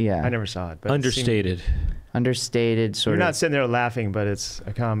 Yeah. I never saw it. But Understated. Understated sort of. You're not sitting there laughing, but it's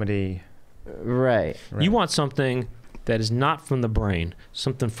a comedy. Right. You want something that is not from the brain,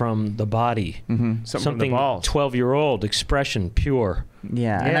 something from the body. Mm-hmm. Something from the balls. 12-year-old, expression, pure.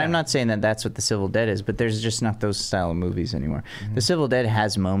 Yeah, and I'm not saying that that's what The Civil Dead is, but there's just not those style of movies anymore. Mm-hmm. The Civil Dead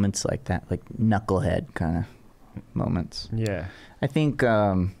has moments like that, like knucklehead kind of moments. Yeah. I think,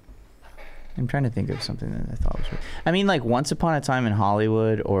 I'm trying to think of something that I thought was weird. I mean, like Once Upon a Time in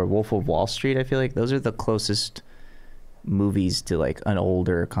Hollywood or Wolf of Wall Street, I feel like those are the closest movies to like an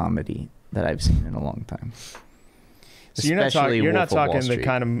older comedy that I've seen in a long time. So you're not talking the Street.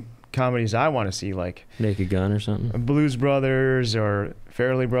 kind of comedies I want to see, like Naked Gun or something. Blues Brothers or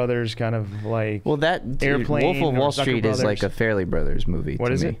Fairley Brothers, kind of like. Well, that dude, Airplane Wolf of or Wall Zucker Street is like Brothers. a Fairley Brothers movie. What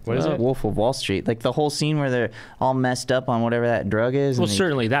to is me. it? What is it? Wolf of Wall Street, like the whole scene where they're all messed up on whatever that drug is. Well, and they-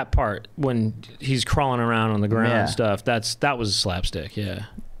 certainly that part when he's crawling around on the ground Yeah. and stuff. That was slapstick. Yeah.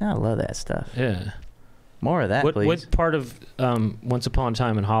 I love that stuff. Yeah. More of that, please. What part of Once Upon a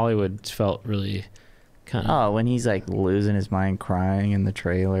Time in Hollywood felt really kind of? Oh, when he's like losing his mind, crying in the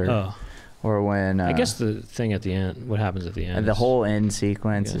trailer, Oh, or when I guess the thing at the end. What happens at the end? the is- whole end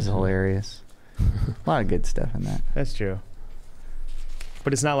sequence is Yeah. hilarious. A lot of good stuff in that. That's true.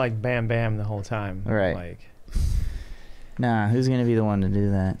 But it's not like bam bam the whole time. Right. Like, Nah, who's gonna be the one to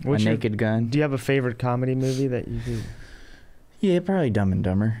do that? What's a your- Naked Gun? do you have a favorite comedy movie that you do? Yeah, probably Dumb and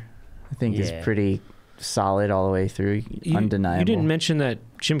Dumber. I think Yeah. it's pretty solid all the way through. Undeniable. You didn't mention that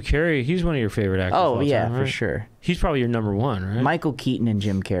Jim Carrey. He's one of your favorite actors. of Oh all yeah, time, for right? sure. He's probably your number one, right? Michael Keaton and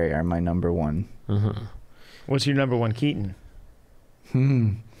Jim Carrey are my number one. Uh-huh. What's your number one Keaton?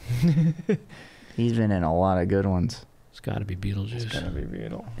 He's been in a lot of good ones. It's got to be Beetlejuice. It's gonna be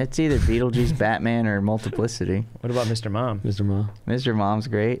Beetle. It's either Beetlejuice, Batman, or Multiplicity. What about Mr. Mom? Mr. Ma. Mr. Mom's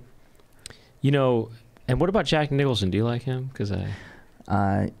great. You know, and what about Jack Nicholson? Do you like him? Because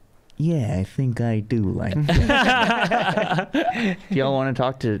Yeah, I think I do like him. Y'all want to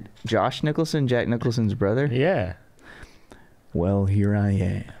talk to Josh Nicholson, Jack Nicholson's brother? Yeah. Well, here I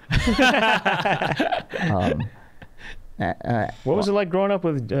am. What was it like growing up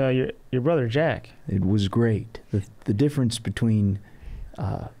with your brother Jack? It was great. The difference between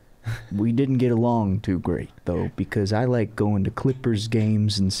we didn't get along too great though, because I like going to Clippers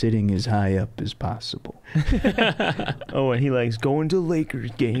games and sitting as high up as possible. Oh, and he likes going to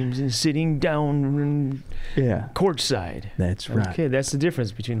Lakers games and sitting down Yeah, courtside. that's right. Okay, that's the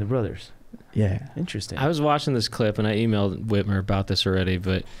difference between the brothers. Yeah. Interesting. I was watching this clip, and I emailed Whitmer about this already,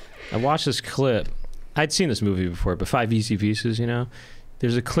 but I watched this clip. I'd seen this movie before, but 5 Easy Pieces, you know?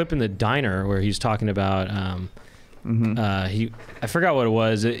 There's a clip in the diner where he's talking about... I forgot what it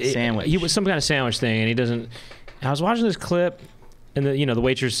was. Sandwich. He was some kind of sandwich thing, and he doesn't. I was watching this clip, and the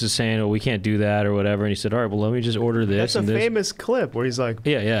waitress is saying, "Oh, we can't do that" or whatever. And he said, "All right, well, let me just order this." That's a and this. famous clip where he's like,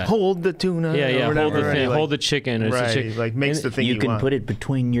 Yeah. hold the tuna. Yeah. Or whatever, Hold the and thing. he, like, Hold the chicken. It's a right. chicken. He, like makes And the thing You can want. put it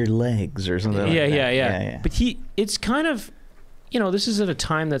between your legs or something like that. Yeah. But it's kind of, this is at a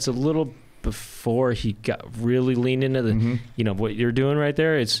time that's a little before he got really leaned into the, what you're doing right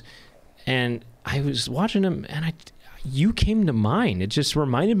there. And I was watching him, and you came to mind. It just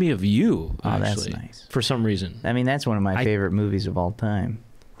reminded me of you, Oh, actually. that's nice. For some reason. I mean, that's one of my favorite movies of all time.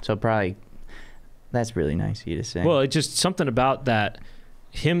 So probably, that's really nice of you to say. Well, it's just something about that.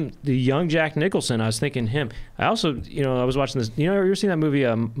 Him, the young Jack Nicholson, I was thinking him. I also, I was watching this. You ever seen that movie,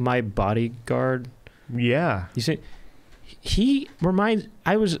 My Bodyguard? Yeah. You see,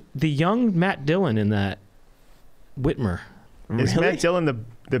 I was the young Matt Dillon in that. Whitmer. Is Matt Dillon the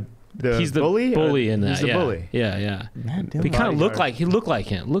He's the bully? bully in that. He's the bully. Yeah. Matt But he Dillon. kind of looked like him.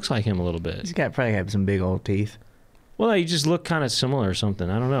 Looks like him a little bit. He's probably got some big old teeth. Well, he just looked kind of similar or something.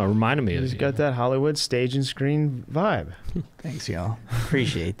 I don't know. It reminded me of He's you. got that Hollywood stage and screen vibe. Thanks, y'all.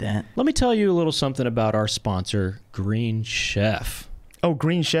 Appreciate that. Let me tell you a little something about our sponsor, Green Chef. Oh,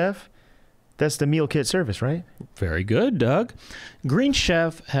 Green Chef? That's the meal kit service, right? Very good, Doug. Green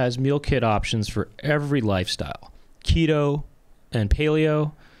Chef has meal kit options for every lifestyle. Keto and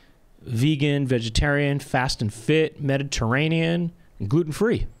paleo, vegan, vegetarian, fast and fit, Mediterranean, and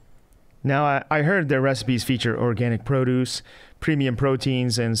gluten-free. Now, I heard their recipes feature organic produce, premium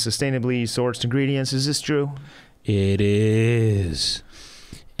proteins, and sustainably sourced ingredients. Is this true? It is.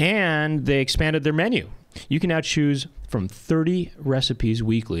 And they expanded their menu. You can now choose from 30 recipes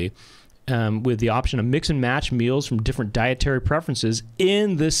weekly with the option of mix and match meals from different dietary preferences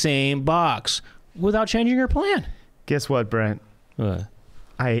in the same box without changing your plan. Guess what, Brent?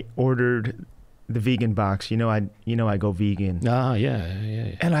 I ordered the vegan box. You know I go vegan. Ah,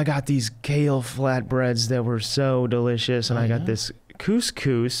 yeah. And I got these kale flatbreads that were so delicious, and I got this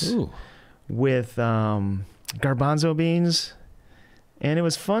couscous with garbanzo beans, and it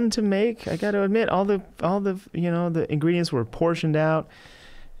was fun to make. I got to admit, all the the ingredients were portioned out,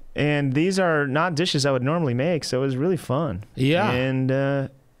 and these are not dishes I would normally make, so it was really fun. Yeah, and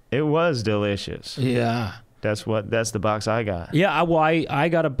it was delicious. Yeah. That's the box I got. Yeah, I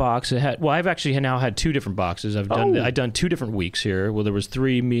got a box. I've actually now had 2 different boxes. I've done 2 different weeks here. Well, there was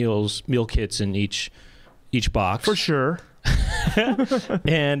 3 meal kits in each box for sure.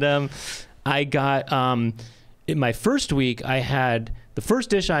 And I got in my first week. I had the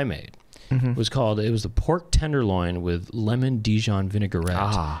first dish I made was the pork tenderloin with lemon Dijon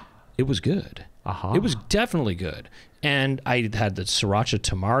vinaigrette. It was good. It was definitely good. And I had the sriracha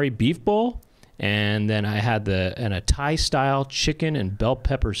tamari beef bowl. And then I had a Thai-style chicken and bell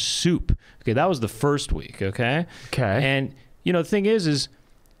pepper soup. Okay, that was the first week, okay? Okay. And, the thing is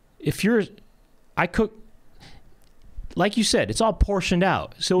I cook, like you said, it's all portioned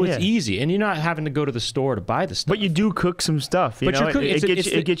out. So it's easy. And you're not having to go to the store to buy the stuff. But you do cook some stuff. You're cooking.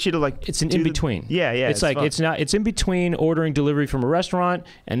 It gets you to like... It's an in-between. Yeah. It's like, fun. it's in between ordering delivery from a restaurant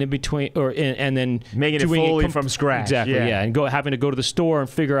and in between, and then... Making it fully from scratch. Exactly, yeah. And having to go to the store and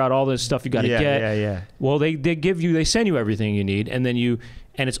figure out all this stuff you got to get. Yeah. Well, they send you everything you need, and then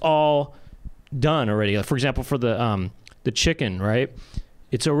and it's all done already. Like, for example, for the chicken, right?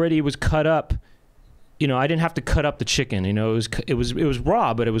 It was cut up. I didn't have to cut up the chicken. It was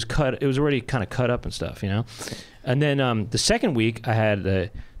raw, but it was cut. It was already kind of cut up and stuff. And then the second week I had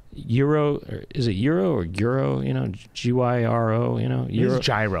the gyro. Is it gyro or gyro? Gyro. It's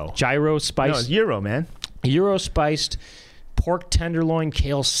gyro. Gyro spiced. No, it's gyro, man. Gyro spiced pork tenderloin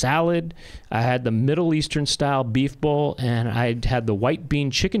kale salad. I had the Middle Eastern style beef bowl, and I had the white bean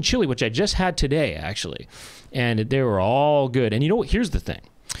chicken chili, which I just had today actually, and they were all good. And here's the thing.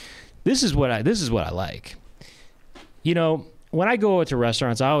 This is what I like. When I go to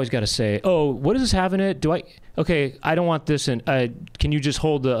restaurants, I always got to say, "Oh, what does this have in it? Okay, I don't want this in. Can you just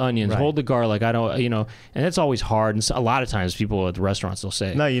hold the onions, hold the garlic? I don't, and that's always hard. And so, a lot of times, people at the restaurants they'll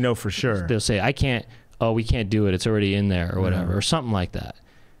say, "No, for sure." They'll say, "I can't. Oh, we can't do it. It's already in there, or whatever, or something like that."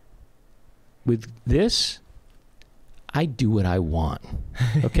 With this, I do what I want.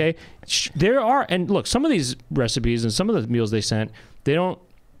 Okay, and look, some of these recipes and some of the meals they sent, they don't.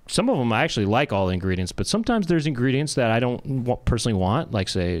 Some of them I actually like all the ingredients, but sometimes there's ingredients that I don't personally want, like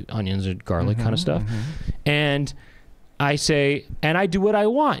say onions or garlic kind of stuff. And I say, and I do what I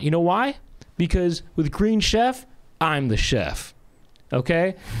want. You know why? Because with Green Chef, I'm the chef.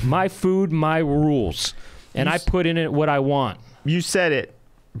 Okay? My food, my rules. And I put in it what I want. You said it,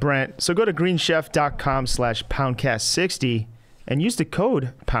 Brent. So go to greenchef.com/poundcast60 and use the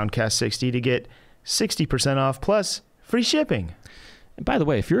code poundcast60 to get 60% off plus free shipping. And by the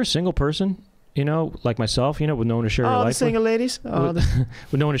way, if you're a single person, like myself, with no one to share your life with. Single ladies.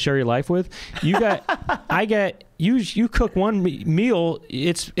 With no one to share your life with. You cook one meal,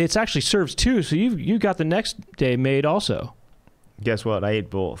 it's actually serves 2, so you got the next day made also. Guess what? I ate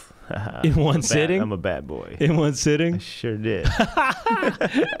both. In one sitting? I'm a bad boy. In one sitting? I sure did.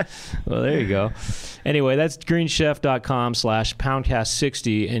 Well, there you go. Anyway, that's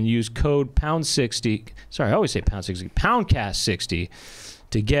greenchef.com/poundcast60 and use code pound60. Sorry, I always say pound60. Poundcast60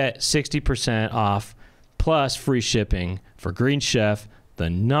 to get 60% off plus free shipping for Green Chef, the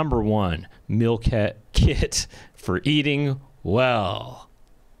 #1 meal kit for eating well.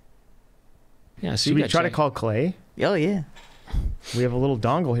 Yeah, so should we try to call Clay? Oh yeah. We have a little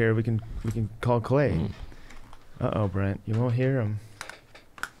dongle here. We can call Clay. Uh-oh, Brent. You won't hear him.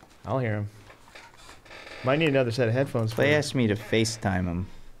 I'll hear him. Might need another set of headphones. They asked me to FaceTime him.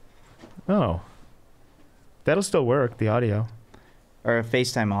 Oh. That'll still work, the audio. Or a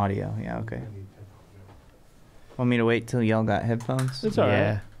FaceTime audio. Yeah, okay. Want me to wait till y'all got headphones? It's all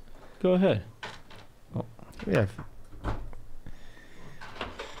right. Go ahead. Yeah.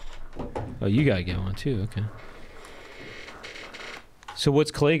 Oh, you got to get one too. Okay. So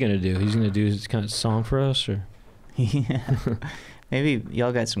what's Clay going to do? He's going to do his kind of song for us? Or? Yeah. Maybe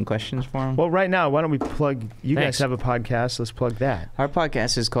y'all got some questions for him? Well, right now, why don't we plug... You guys have a podcast. Let's plug that. Our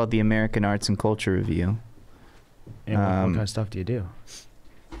podcast is called the American Arts and Culture Review. And what kind of stuff do you do?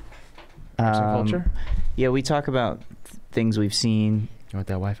 Arts and culture? Yeah, we talk about things we've seen. You want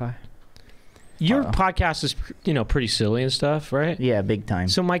that Wi-Fi? Your podcast is, pretty silly and stuff, right? Yeah, big time.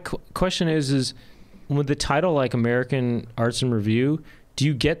 So my question is with the title like American Arts and Review, do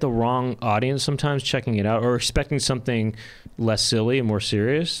you get the wrong audience sometimes checking it out or expecting something less silly and more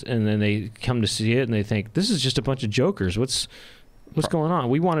serious, and then they come to see it and they think this is just a bunch of jokers? What's going on?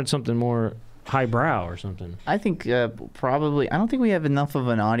 We wanted something more highbrow or something. I think probably. I don't think we have enough of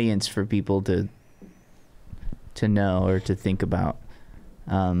an audience for people to know or to think about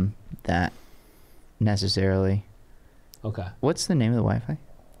that necessarily. Okay. What's the name of the Wi-Fi?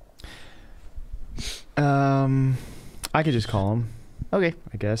 I could just call him. Okay.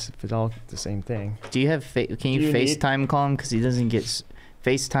 I guess if it's all the same thing. Do you have can you FaceTime call him, because he doesn't get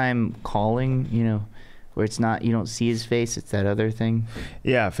FaceTime calling? You know, where it's not, you don't see his face. It's that other thing.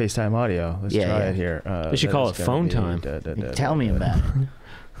 Yeah, FaceTime audio. Let's try it here. They should call it phone time. Tell me about it.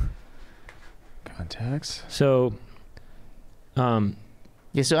 Contacts. So,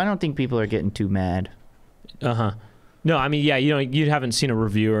 yeah. So I don't think people are getting too mad. No, I mean, yeah, you haven't seen a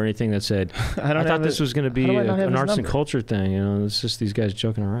review or anything that said, I thought this was going to be an arts and culture thing. You know, it's just these guys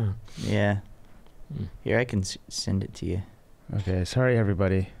joking around. Yeah. Here, I can send it to you. Okay, sorry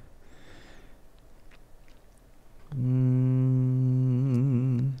everybody.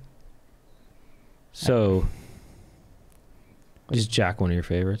 So, is Jack one of your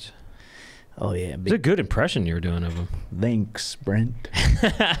favorites? Oh yeah, it's a good impression you were doing of him. Thanks, Brent.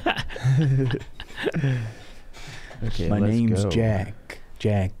 Okay, my name's go.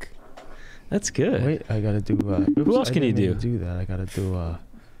 Jack. That's good. Wait, I gotta do. Who else can you do? Do that. I gotta do.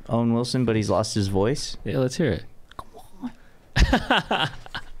 Owen Wilson, but he's lost his voice. Yeah, let's hear it. Come on.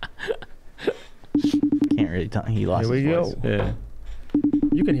 Can't really tell. He lost his voice. Go. Yeah.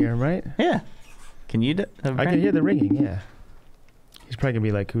 You can hear him, right? Yeah. Can you? I can hear the ringing. Yeah. He's probably gonna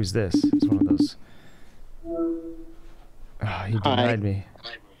be like, "Who's this?" It's one of those. Oh, he denied me.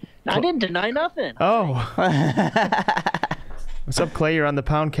 I didn't deny nothing. Oh. What's up, Clay? You're on the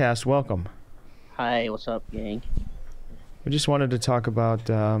Poundcast. Welcome. Hi, what's up, gang? We just wanted to talk about.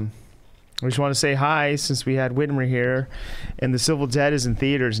 We just want to say hi since we had Whitmer here, and The Civil Dead is in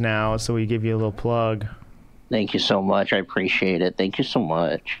theaters now, so we give you a little plug. Thank you so much. I appreciate it. Thank you so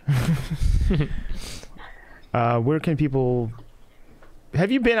much. Where can people? Have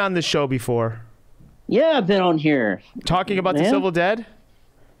you been on this show before? Yeah, I've been on here. Talking about The Civil Dead?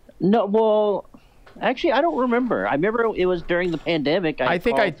 No, well, actually, I don't remember. I remember it was during the pandemic. I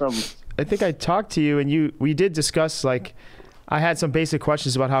think I talked to you, and we did discuss, like, I had some basic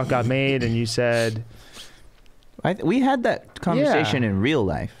questions about how it got made, and you said... we had that conversation in real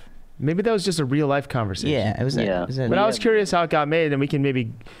life. Maybe that was just a real life conversation. Yeah, it was. But I was curious how it got made, and we can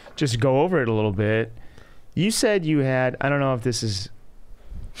maybe just go over it a little bit. You said you had, I don't know if this is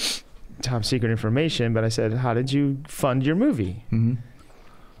top secret information, but I said, how did you fund your movie? Mm-hmm.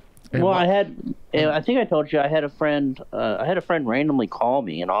 Well, I think I told you I had a friend randomly call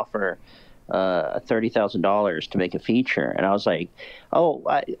me and offer $30,000 to make a feature, and I was like, "Oh,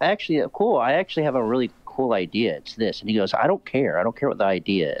 cool. I actually have a really cool idea. It's this." And he goes, "I don't care what the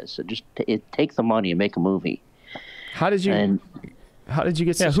idea is. So just take the money and make a movie." How did you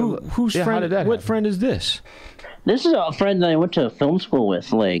get? Yeah, whose friend? What friend is this? This is a friend that I went to film school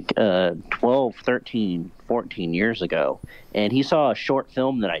with like 12, 13, 14 years ago. And he saw a short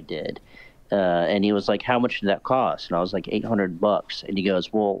film that I did. And he was like, "How much did that cost?" And I was like, $800. And he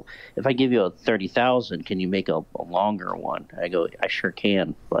goes, "Well, if I give you a $30,000, can you make a longer one?" I go, "I sure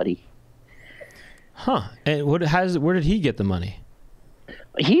can, buddy." Huh. And where did he get the money?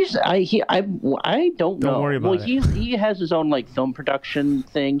 I don't know. Don't worry about it. He has his own like film production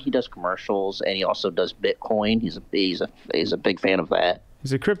thing. He does commercials, and he also does Bitcoin. He's a big fan of that.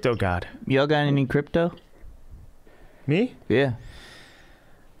 He's a crypto god. Y'all got any crypto? Me? Yeah.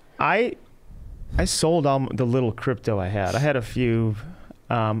 I sold all the little crypto I had. I had a few.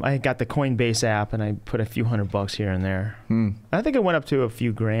 I got the Coinbase app, and I put a few $100 here and there. I think it went up to a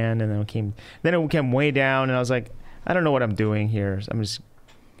few grand, and then it came way down, and I was like, I don't know what I'm doing here.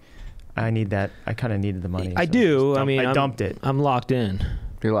 I need that. I kind of needed the money. I do. I dumped it. I'm locked in.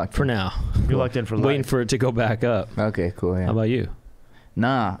 You're locked for now. You're locked in for life. Waiting for it to go back up. Okay, cool. Yeah. How about you?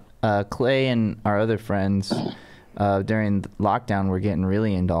 Nah. Clay and our other friends during lockdown were getting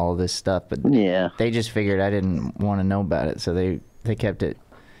really into all this stuff, but they just figured I didn't want to know about it, so they kept it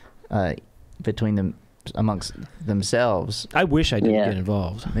between them amongst themselves. I wish I didn't get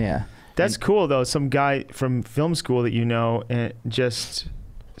involved. Yeah. That's cool though. Some guy from film school that you know just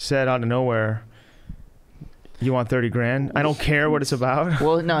said out of nowhere, "You want 30 grand? I don't care what it's about."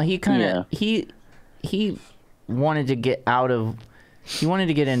 Well, no, he kind of he wanted to get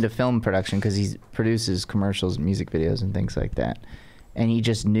into film production because he produces commercials, music videos, and things like that. And he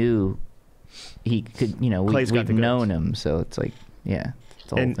just knew he could, we've known him, so it's like, it's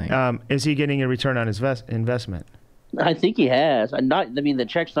the whole thing. Is he getting a return on his investment? I think he has. The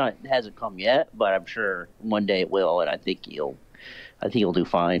check's hasn't come yet, but I'm sure one day it will, and I think he'll do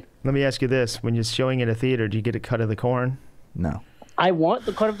fine. Let me ask you this: when you're showing in a theater, do you get a cut of the corn? No. I want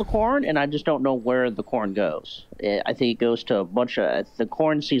the cut of the corn, and I just don't know where the corn goes. I think it goes to a bunch of the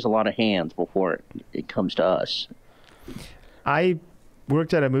corn sees a lot of hands before it comes to us. I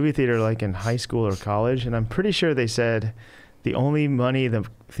worked at a movie theater like in high school or college, and I'm pretty sure they said the only money the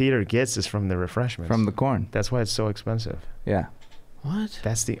theater gets is from the refreshments. From the corn. That's why it's so expensive. Yeah. What?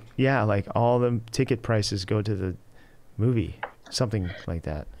 Like all the ticket prices go to the movie, something like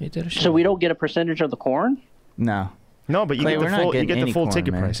that. So we don't get a percentage of the corn? No. No, but you Clay, get the full corn,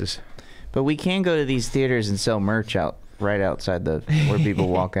 ticket man. prices. But we can go to these theaters and sell merch right outside where people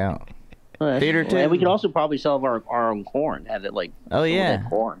walk out. Theater too. And we could also probably sell our own corn. Have it like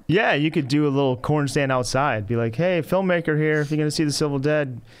corn. Yeah, you could do a little corn stand outside. Be like, hey, filmmaker here. If you're gonna see The Civil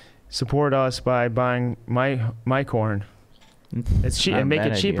Dead, support us by buying my corn. It's cheap and make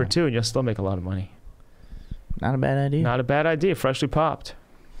it cheaper too, and you'll still make a lot of money. Not a bad idea. Not a bad idea. Freshly popped.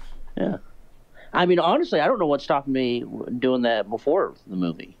 Yeah. I mean, honestly, I don't know what stopped me doing that before the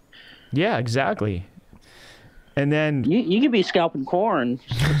movie. Yeah, exactly. And then you could be scalping corn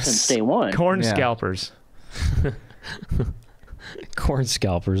since day one. Corn scalpers. Corn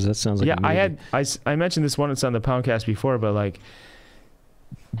scalpers. That sounds like a movie. I mentioned this once on the Poundcast before, but like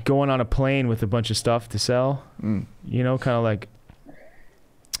going on a plane with a bunch of stuff to sell. You know, kind of like,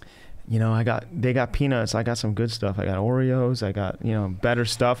 you know, they got peanuts. I got some good stuff. I got Oreos. I got, you know, better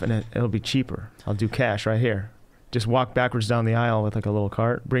stuff, and it'll be cheaper. I'll do cash right here. Just walk backwards down the aisle with like a little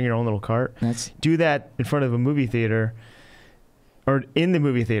cart. Bring your own little cart. Do that in front of a movie theater, or in the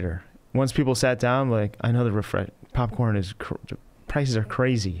movie theater. Once people sat down, like, I know the popcorn is prices are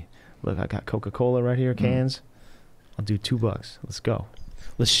crazy. Look, I got Coca-Cola right here, cans. I'll do $2. Let's go.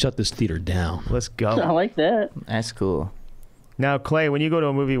 Let's shut this theater down. Let's go. I like that. That's cool. Now, Clay, when you go to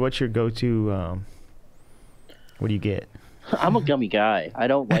a movie, what's your go-to? What do you get? I'm a gummy guy. I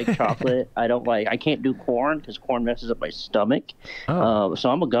don't like chocolate. I can't do corn because corn messes up my stomach. So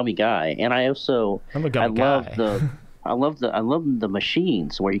I'm a gummy guy, and I love the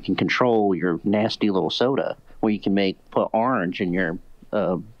machines where you can control your nasty little soda, where you can put orange in your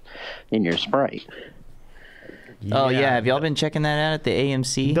Sprite. Yeah. Oh yeah, have y'all been checking that out at the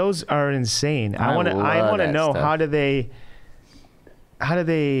AMC? Those are insane. I want to know stuff.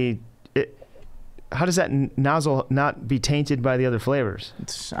 how does that nozzle not be tainted by the other flavors?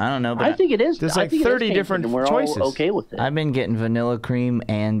 I don't know, but I think it is. There's like 30 different and we're choices. all okay with it. I've been getting vanilla cream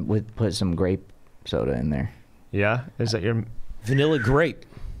and put some grape soda in there. Yeah, is that your vanilla grape?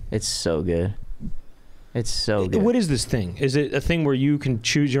 It's so good. It's so good. What is this thing? Is it a thing where you can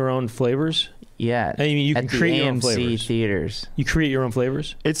choose your own flavors? Yeah. I mean, you can create your own AMC flavors. theaters. You create your own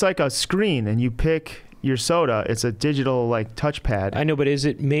flavors? It's like a screen, and you pick your soda. It's a digital like touchpad. I know, but is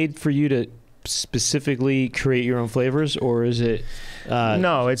it made for you to specifically create your own flavors, or is it?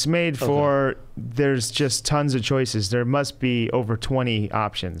 No, it's made for. There's just tons of choices. There must be over 20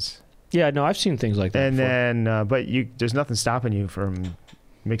 options. Yeah, no, I've seen things like that. And before. then, but there's nothing stopping you from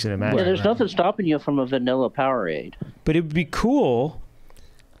mixing and matching. Yeah, there's nothing stopping you from a vanilla Powerade. But it would be cool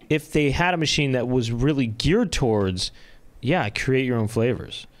if they had a machine that was really geared towards, create your own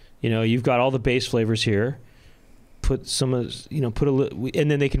flavors. You know, you've got all the base flavors here. Put some, put a little,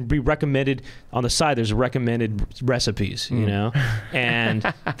 and then they can be recommended on the side. There's recommended recipes, you know, and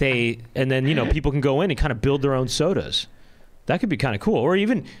then people can go in and kind of build their own sodas. That could be kind of cool. Or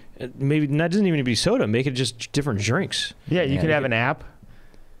even maybe that doesn't even need to be soda. Make it just different drinks. Yeah, you could have an app.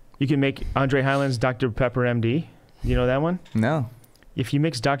 You can make Andre Highland's Dr. Pepper MD. You know that one? No. If you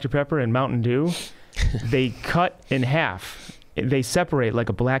mix Dr. Pepper and Mountain Dew, they cut in half. They separate like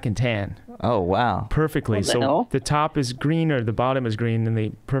a black and tan. Oh, wow. Perfectly. What the So hell? the top is green or the bottom is green, and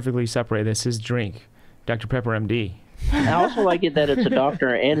they perfectly separate. This is drink. Dr. Pepper MD. I also like it that it's a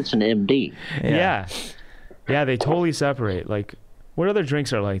doctor and it's an MD. Yeah. Yeah, they totally separate. Like, what other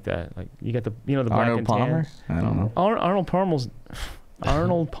drinks are like that? Like, you got the black Arnold and Palmer? tan. I don't know.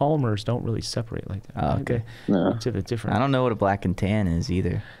 Arnold Palmers don't really separate like that. Oh, okay. No. To the different. I don't know what a black and tan is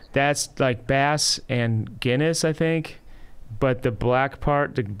either. That's like Bass and Guinness, I think. But the black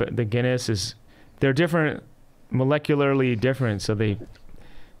part, the Guinness they're different, molecularly different. So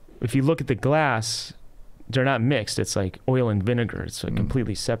if you look at the glass, they're not mixed. It's like oil and vinegar. It's like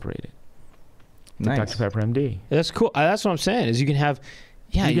completely separated. Nice. Dr. Pepper MD. That's cool. That's what I'm saying. Is you can have,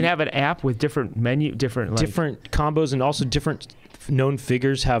 you can have an app with different different combos, and also different known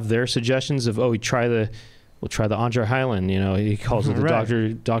figures have their suggestions of we'll try the Andre Highland, he calls it the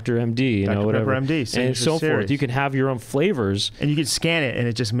Dr. MD, Dr. whatever. Pepper MD, and so forth. You can have your own flavors. And you can scan it and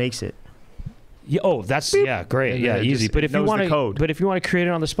it just makes it. Yeah. Oh, that's great. And Yeah, then it easy. just But if you knows the want to, code. but if you want to create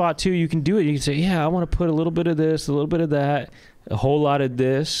it on the spot too, you can do it. You can say, yeah, I want to put a little bit of this, a little bit of that, a whole lot of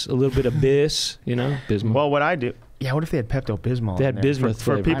this, a little bit of this. Bismol. Well, what I do. Yeah, what if they had Pepto-Bismol? They had in there? bismuth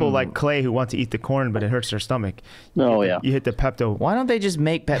for flavor. people like Clay who want to eat the corn, but it hurts their stomach. Oh, yeah. You hit the Pepto. Why don't they just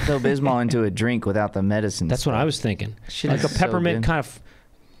make Pepto-Bismol into a drink without the medicine? That's what I was thinking. Shit Like a is so peppermint good.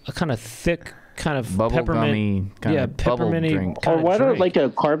 a kind of thick, kind of Bubble peppermint. gummy kind Yeah, of bubble pepperminty drink. Or kinda why not drink. like a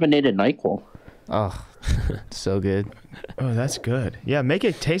carbonated NyQuil? Oh, so good. Oh, that's good. Yeah, make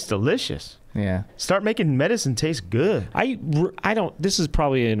it taste delicious. Yeah. Start making medicine taste good. I don't. This is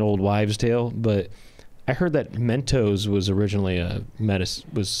probably an old wives' tale, but I heard that Mentos was originally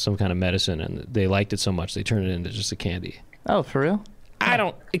was some kind of medicine, and they liked it so much they turned it into just a candy. Oh, for real? I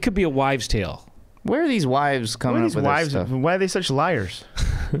don't. It could be a wives' tale. Where are these wives coming up with this stuff? Why are they such liars?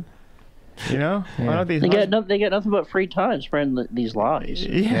 Why don't They get nothing but free time spreading these lies.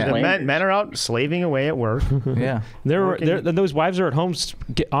 Yeah, the Slanders. men are out slaving away at work. Yeah. Those wives are at home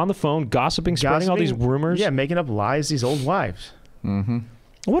get on the phone, gossiping, spreading all these rumors. Yeah, making up lies, these old wives. Mm-hmm.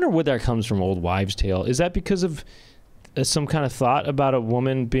 I wonder where that comes from, old wives' tale. Is that because of some kind of thought about a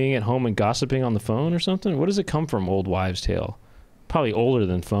woman being at home and gossiping on the phone or something? Where does it come from, old wives' tale? Probably older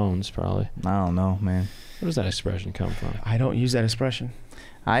than phones, probably. I don't know, man. Where does that expression come from? I don't use that expression.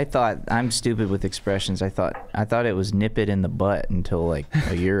 I thought I'm stupid with expressions. I thought it was nip it in the butt until like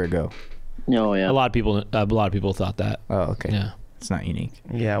a year ago. Oh, yeah. A lot of people thought that. Oh, okay. Yeah. It's not unique.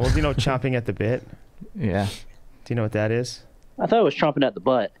 Yeah, well, do you know chomping at the bit? Yeah. Do you know what that is? I thought it was chomping at the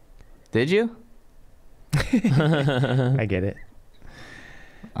butt. Did you? I get it.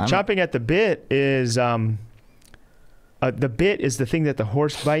 Chomping at the bit is the bit is the thing that the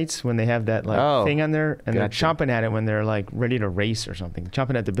horse bites when they have that thing on there, and gotcha. they're chomping at it when they're like ready to race or something.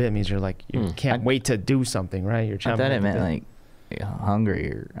 Chomping at the bit means you're like you can't wait to do something, right? You're chomping. I thought at it the meant bit. like hungry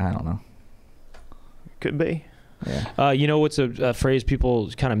or I don't know. Could be. Yeah. What's a phrase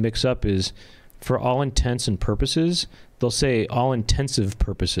people kind of mix up is, for all intents and purposes, they'll say all intensive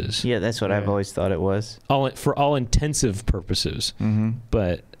purposes. Yeah, that's what I've always thought it was. For all intensive purposes,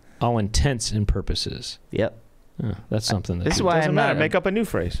 but all intents and purposes. Yep. That's something that This is why Doesn't I'm matter. not Make up a new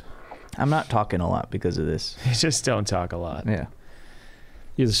phrase. I'm not talking a lot because of this. You just don't talk a lot. Yeah.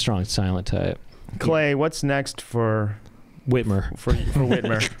 You're the strong silent type. Clay, what's next for Whitmer. For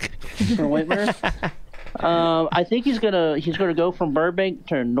Whitmer? For Whitmer? I think he's gonna go from Burbank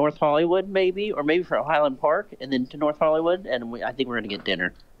to North Hollywood, maybe, or maybe from Highland Park and then to North Hollywood, and I think we're gonna get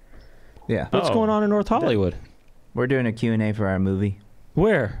dinner. Yeah. What's going on in North Hollywood? We're doing a Q&A for our movie.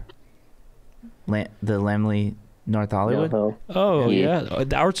 Where? The Lemley, North Hollywood. Oh, yeah.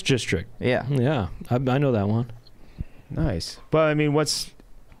 The Arts District. Yeah. Yeah. I know that one. Nice. But I mean, what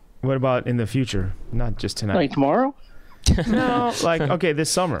about in the future? Not just tonight. Like tomorrow? No, okay, this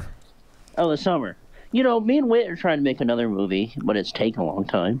summer. Oh, this summer. Me and Whit are trying to make another movie, but it's taken a long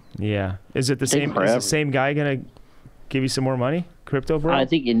time. Yeah. Is it the same? Is forever. the same guy gonna give you some more money, Crypto Bro? I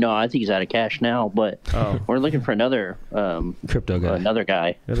think he's out of cash now, but we're looking for another crypto guy. Another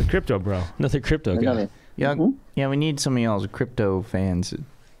guy. Another Crypto Bro. Another crypto guy. Another. Yeah. Yeah, we need some of y'all's crypto fans to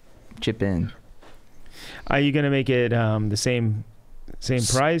chip in. Are you gonna make it the same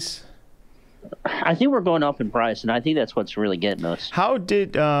price? I think we're going up in price, and I think that's what's really getting us. How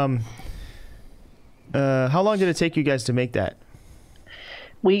did how long did it take you guys to make that?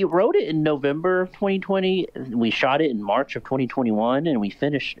 We wrote it in November of 2020. We shot it in March of 2021, and we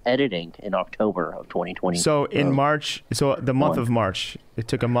finished editing in October of 2020. So in March, the month of March, it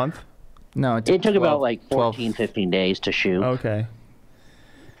took a month? No, it took about like 14, 15 days to shoot. Okay.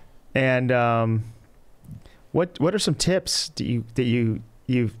 And what are some tips that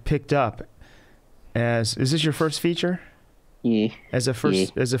you've picked up? Is this your first feature? Yeah. As a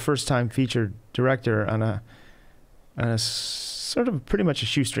first time feature director on a sort of pretty much a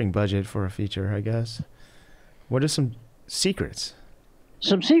shoestring budget for a feature, I guess. What are some secrets?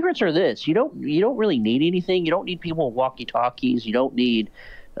 Some secrets are this: you don't really need anything. You don't need people with walkie-talkies. You don't need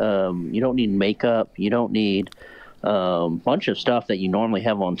makeup. You don't need a bunch of stuff that you normally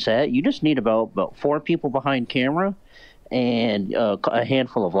have on set. You just need about 4 people behind camera and a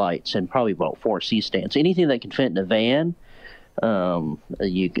handful of lights and probably about 4 C-stands. Anything that can fit in a van,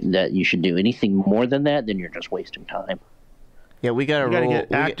 you should do. Anything more than that, then you're just wasting time. Yeah, we got a rule.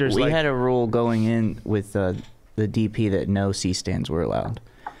 Get actors we had a rule going in with the DP that no C-stands were allowed,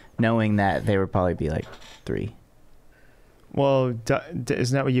 knowing that they would probably be like 3. Well,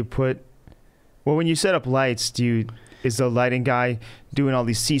 isn't that what you put? Well, when you set up lights, is the lighting guy doing all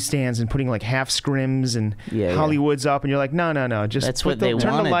these C-stands and putting like half scrims and Hollywoods up, and you're like, no, just that's what they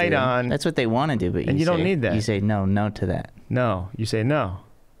turn the light do. on. That's what they want to do, but you don't need that. You say no to that. No, you say no.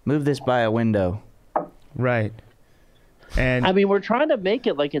 Move this by a window. Right. And I mean, we're trying to make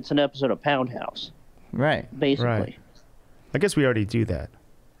it like it's an episode of Poundhouse, Right. basically. Right. I guess we already do that.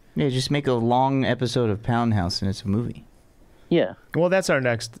 Yeah, just make a long episode of Poundhouse and it's a movie. Yeah. Well, that's our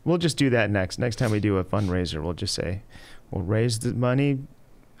next. We'll just do that next. Next time we do a fundraiser, we'll just say, we'll raise the money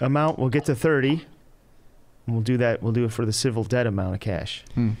amount. We'll get to 30. And we'll do that. We'll do it for the civil debt amount of cash.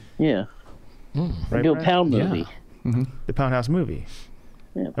 Yeah. Right, Do a Brad? Pound Yeah. movie. The Poundhouse movie.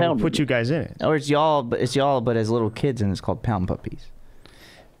 Yeah, And Pound we'll put movie. you guys in it. Or it's y'all, but as little kids, and it's called Pound Puppies.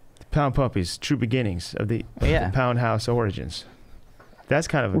 Pound Puppies, True Beginnings of the Yeah. Poundhouse Origins. That's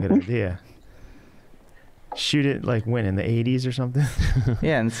kind of a good idea. Shoot it like when, in the 80s or something?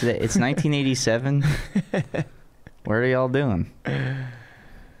 Yeah, and it's 1987. What are y'all doing?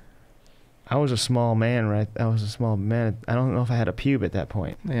 I was a small man, right? I was a small man. I don't know if I had a pube at that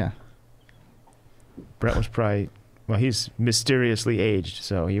point. Yeah. Brett was probably, well, he's mysteriously aged,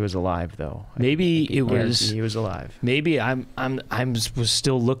 so he was alive though. Maybe it was. He was alive. Maybe was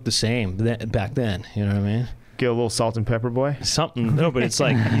still looked the same back then. You know what I mean? Get a little salt and pepper boy. Something. No, but it's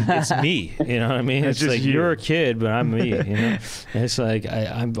like it's me. You know what I mean? It's It's just like you. you're a kid, but I'm me. You know? And it's like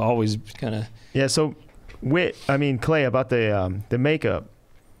I'm always kind of. Yeah. So, Clay, about the makeup.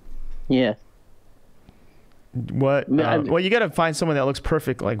 Yeah. What? I- Well, you got to find someone that looks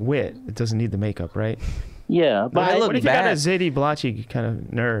perfect, like Whit. It doesn't need the makeup, right? Yeah. But I look What if you got a bad. zitty blotchy kind of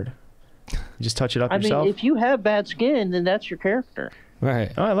nerd? You just touch it up I yourself. mean, if you have bad skin, then that's your character.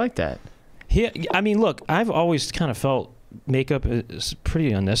 Right. Oh, I like that. I mean, look, I've always kind of felt makeup is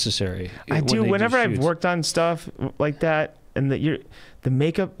pretty unnecessary. I when do. they Whenever I've shoots. worked on stuff like that, and the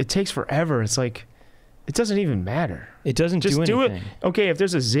makeup, it takes forever. It's like, it doesn't even matter. It doesn't Just do do anything. it. Okay, if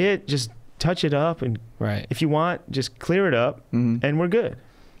there's a zit, just touch it up, and Right. if you want, just clear it up, and we're good.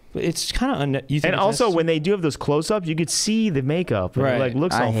 But it's kind of And also, when they do have those close-ups, you could see the makeup. And Right. It like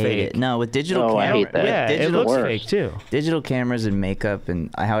looks all I hate fake. it. No, with digital Oh, I cameras, hate that. Yeah, it digital, looks worse. fake too. digital cameras and makeup and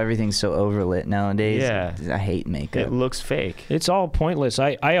how everything's so overlit nowadays. Yeah. I hate makeup. It looks fake. It's all pointless.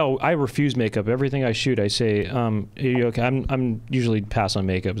 I refuse makeup. Everything I shoot, I say, are you okay? I'm usually pass on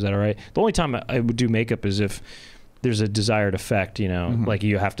makeup. Is that all right? The only time I would do makeup is if there's a desired effect. You know, like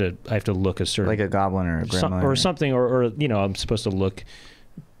I have to look a certain like a goblin or a gremlin. or something, or you know, I'm supposed to look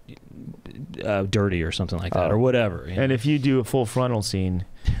dirty or something like that, or whatever. You know? And if you do a full frontal scene,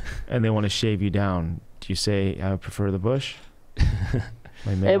 and they want to shave you down, do you say, "I prefer the bush"?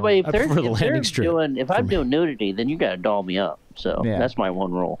 My male- Hey, wait, if I they're, prefer the if they're landing strip doing, if I'm doing nudity, then you got to doll me up. So Yeah. that's my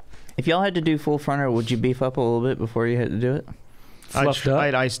one rule. If y'all had to do full frontal, would you beef up a little bit before you had to do it? Fluffed up?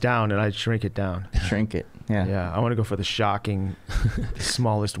 I'd ice down and I'd shrink it down. Shrink it. Yeah. Yeah, I want to go for the shocking,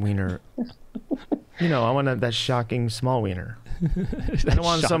 smallest wiener. You know, I want that shocking small wiener. I don't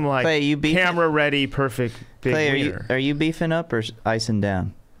want some like Clay, you beef- camera ready, perfect big Clay, wiener. are you beefing up or icing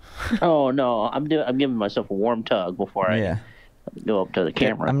down? Oh no, I'm giving myself a warm tug before I go up to the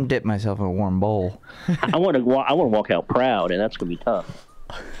camera. I'm dip myself in a warm bowl. I want to walk out proud, and that's gonna be tough.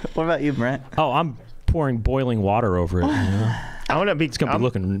 What about you, Brent? Oh, I'm pouring boiling water over it. You know? I want to be. It's gonna be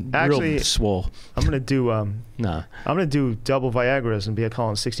looking actually, real swole. I'm gonna do. Nah. I'm gonna do double Viagra's and be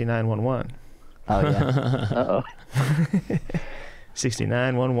calling 6911. Oh yeah. Uh-oh.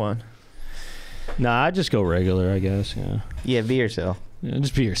 6911. Nah, I just go regular, I guess. Yeah. Yeah, be yourself. Yeah,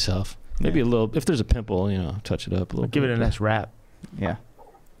 just be yourself. Maybe a little. If there's a pimple, you know, touch it up a little. Give it bit. a nice wrap. Yeah,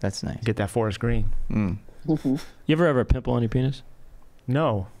 that's nice. Get that forest green. Mm. You ever have a pimple on your penis?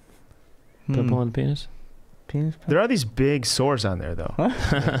 No, Pimple on the penis? Penis. there are these big sores on there though,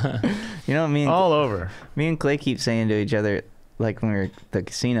 You know, all over. me and Clay keep saying to each other, like when we were at the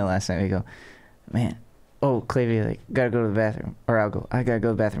casino last night, we go, man, oh, Clay will be like, gotta go to the bathroom. Or I'll go, I gotta go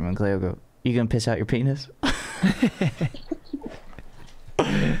to the bathroom. And Clay will go, you gonna piss out your penis?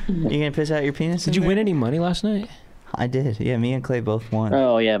 You gonna piss out your penis? Did you win any money last night? I did. Yeah, me and Clay both won.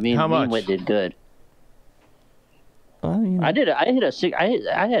 Oh yeah, me How and much? Whit did good. Well, you know, I had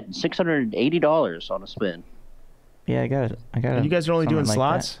 $680 on a spin. yeah, I got it. And you guys are only doing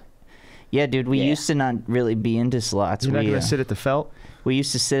slots. Yeah, dude, we Yeah. used to not really be into slots. You're not we, gonna sit at the felt. we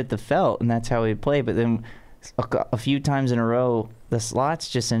used to sit at the felt, and that's how we play. But then a few times in a row, the slots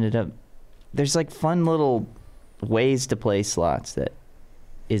just ended up. There's like fun little ways to play slots that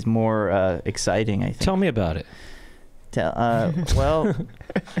is more exciting, I think. Tell me about it. Well,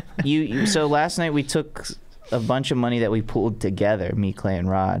 so last night we took a bunch of money that we pooled together, me, Clay, and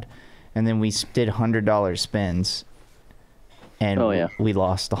Rod, and then we did $100 spins, and Oh, yeah. we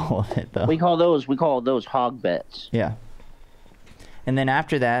lost all of it though. We call those hog bets. Yeah. And then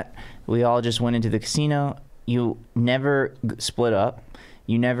after that, we all just went into the casino. You never split up.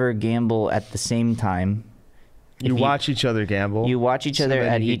 You never gamble at the same time. You watch each other gamble. You watch each So other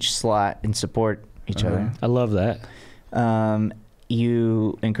then at you each slot and support each other. I love that.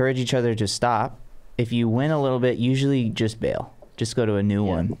 You encourage each other to stop. If you win a little bit, usually just bail. Just go to a new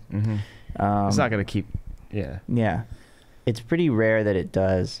one. Mm-hmm. It's not going to keep. Yeah. Yeah. It's pretty rare that it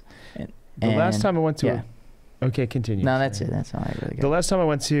does. The last time I went to. Yeah. Okay, continue. No, that's it. That's all I really got. The last time I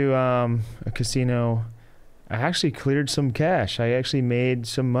went to a casino, I actually cleared some cash. I actually made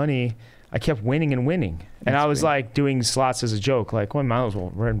some money. I kept winning and winning. And I was great. like doing slots as a joke. Like, well, we might as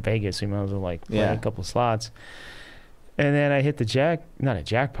well, we're in Vegas. We might as well like play Yeah. a couple slots. And then I hit the not a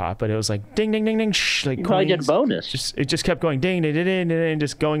jackpot, but it was like ding, ding, ding, ding, shh. Like You probably get a coins. bonus. It just kept going ding, ding, ding, ding, ding,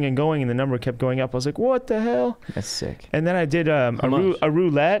 just going and going. And the number kept going up. I was like, what the hell? That's sick. And then I did a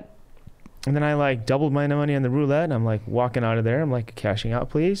roulette. And then I like doubled my money on the roulette, and I'm like walking out of there. I'm like cashing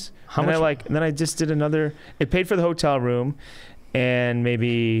out, please. How and much? And then I just did another. It paid for the hotel room, and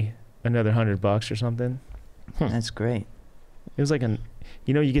maybe another $100 or something. That's great. It was like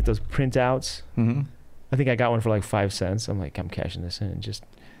you get those printouts. Mm-hmm. I think I got one for like 5 cents. I'm like, I'm cashing this in just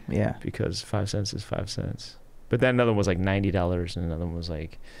Yeah. because 5 cents is 5 cents. But then another one was like $90, and another one was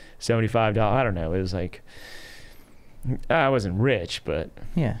like $75. I don't know. It was like I wasn't rich, but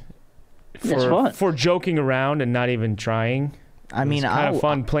Yeah. It's fun. for joking around and not even trying. I mean, it's kind of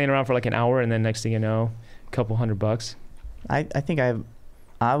fun playing around for like an hour, and then next thing you know, a couple $100. I think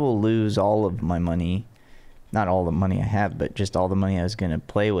I will lose all of my money, not all the money I have, but just all the money I was going to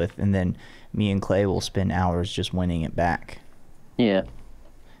play with, and then me and Clay will spend hours just winning it back. Yeah.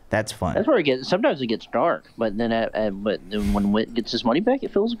 That's fun. That's where it gets. Sometimes it gets dark, but then when Whit gets his money back,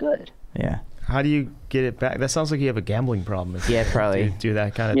 it feels good. Yeah. How do you get it back? That sounds like you have a gambling problem. If Yeah, you probably. do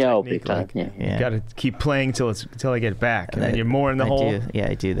that kind of Yeah, technique. big time. Like, Yeah. Yeah. You got to keep playing till I get it back, and then you're more in the I hole. do. Yeah,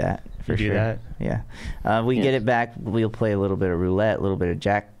 I do that for You do sure. that? Yeah. We Yeah. get it back. We'll play a little bit of roulette, a little bit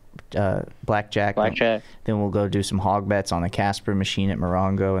of blackjack. Blackjack. Then we'll go do some hog bets on the Casper machine at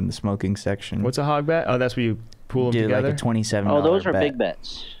Morongo in the smoking section. What's a hog bet? Oh, that's where you pool them do together. like a $27 Oh, those are bet. big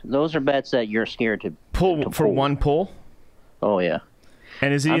bets. Those are bets that you're scared to pull to for pull. one pull. Oh yeah.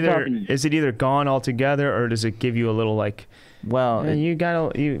 And is it I'm talking- either gone altogether, or does it give you a little like? Well, You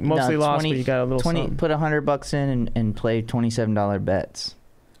mostly lost, but you got a little 20, something. put $100 in and play $27 bets.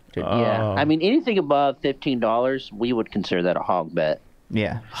 Yeah. Oh. I mean, anything above $15, we would consider that a hog bet.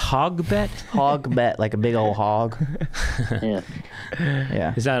 Yeah. Hog bet? Hog bet, like a big old hog. Yeah.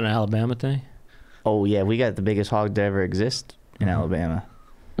 Yeah. Is that an Alabama thing? Oh, yeah. We got the biggest hog to ever exist in Alabama.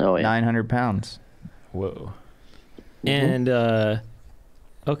 Oh yeah. 900 pounds. Whoa. And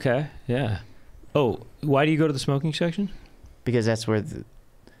okay, yeah. Oh, why do you go to the smoking section? Because that's where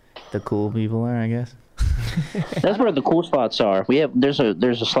the cool people are, I guess. That's where the cool spots are. There's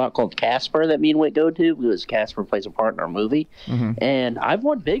a slot called Casper that me and Whit go to because Casper plays a part in our movie, and I've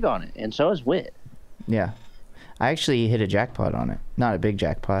won big on it, and so has Whit. Yeah. I actually hit a jackpot on it. Not a big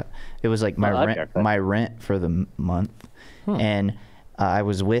jackpot. It was like my rent for the month. And I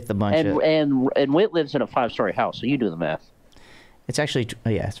was with a bunch of... And Whit lives in a 5-story house, so you do the math. It's actually...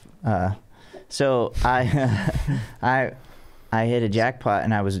 yes. So I hit a jackpot,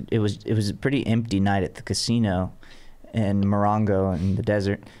 and it was a pretty empty night at the casino in Morongo in the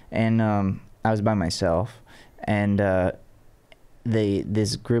desert, and I was by myself, and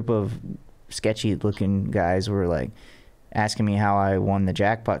this group of sketchy looking guys were like asking me how I won the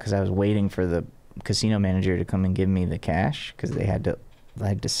jackpot because I was waiting for the casino manager to come and give me the cash because I had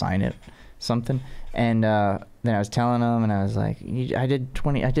to sign it something, and then I was telling them, and I was like, I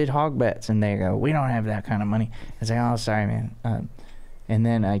did hog bets, and they go, we don't have that kind of money. I was like, oh, sorry, man. And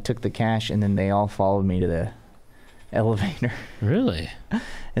then I took the cash, and then they all followed me to the elevator. Really?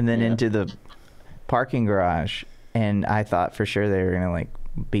 And then into the parking garage, and I thought for sure they were gonna like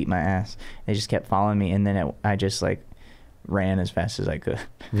beat my ass. They just kept following me, and then I just like ran as fast as I could.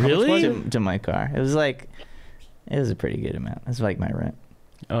 Really? to my car. It was a pretty good amount. It was like my rent.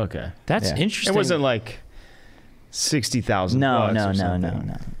 Okay. That's Yeah. interesting. It wasn't like 60,000. No.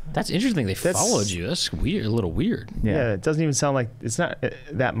 That's interesting. They That's- followed you. That's weird. A little weird. Yeah. It doesn't even sound like it's not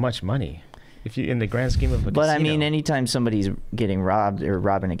that much money, if you in the grand scheme of a But casino. I mean, anytime somebody's getting robbed or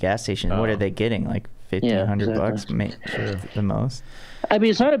robbing a gas station, what Oh. are they getting? Like $1,500 exactly. the most. I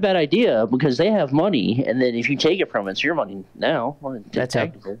mean, it's not a bad idea because they have money, and then if you take it from it, it's your money now. Well, That's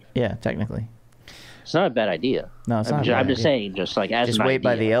technically. Yeah, technically. It's not a bad idea. No, it's not. I'm just saying, just like as Just an wait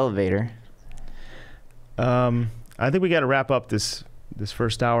by the idea. elevator. I think we got to wrap up this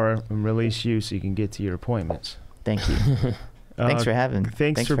first hour and release you so you can get to your appointments. Thank you. Thanks for having.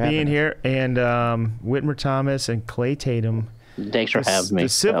 Thanks for being having us. here, and Whitmer Thomas and Clay Tatum. Thanks for having me. The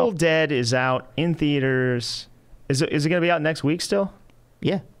Civil Well, Dead is out in theaters. Is it going to be out next week still?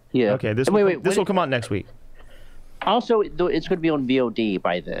 Yeah. Yeah. Okay. This Wait, will, wait. this when- will come out next week. Also, it's going to be on VOD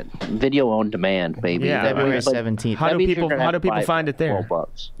by then. Video on demand, maybe. Yeah, February But 17th. How that do means people you're gonna how have do to people buy find it there?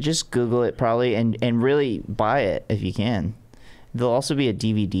 $12. Just Google it probably and really buy it if you can. There'll also be a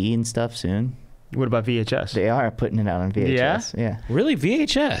DVD and stuff soon. What about VHS? They are putting it out on VHS. Yeah. Really,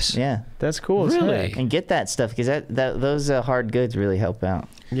 VHS? Yeah. That's cool. as Really? heck. And get that stuff because those hard goods really help out.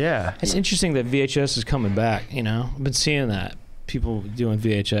 Yeah. It's interesting that VHS is coming back. You know, I've been seeing that. People doing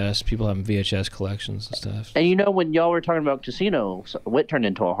VHS, people having VHS collections and stuff. And you know, when y'all were talking about casinos, what turned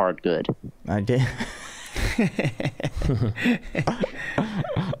into a hard good? I did.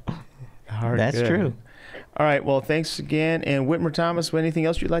 Hard That's good. true. All right. Well, thanks again. And Whitmer Thomas, anything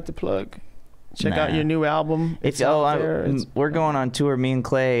else you'd like to plug? Check out Nah. your new album. We're going on tour. Me and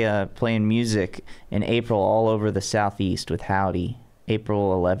Clay playing music in April all over the Southeast with Howdy.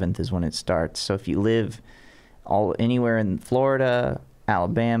 April 11th is when it starts. So if you live anywhere in Florida,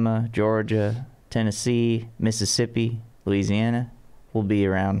 Alabama, Georgia, Tennessee, Mississippi, Louisiana, we'll be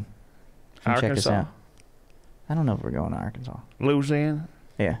around. Come check us Arkansas? out. I don't know if we're going to Arkansas. Louisiana,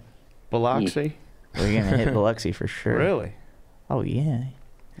 Yeah, Biloxi. we're gonna hit Biloxi for sure. Really? Oh yeah.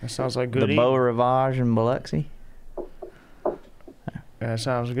 That sounds like good The eating. Beau Rivage in Biloxi. That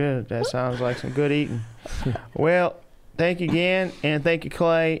sounds good. That sounds like some good eating. Well, thank you again, and thank you,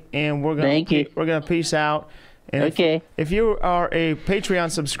 Clay. And we're gonna peace out. And Okay. If you are a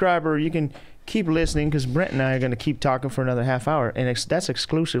Patreon subscriber, you can keep listening because Brent and I are going to keep talking for another half hour, and that's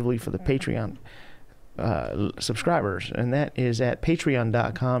exclusively for the Patreon subscribers, and that is at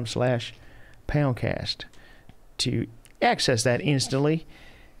patreon.com/Poundcast to access that instantly.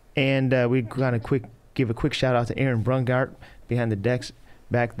 And we're going to give a quick shout out to Aaron Brungart behind the decks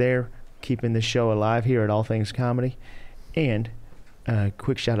back there, keeping the show alive here at All Things Comedy. And a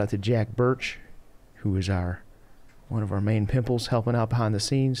quick shout out to Jack Birch, who is one of our main pimples helping out behind the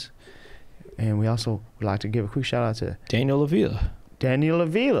scenes. And we also would like to give a quick shout out to Daniel Avila. Daniel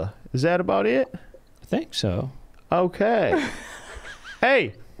Avila. Is that about it? I think so. Okay.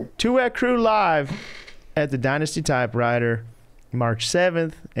 Hey, Two At Crew live at the Dynasty Typewriter March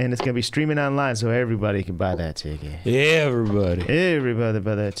 7th, and it's going to be streaming online so everybody can buy that ticket. Everybody. Everybody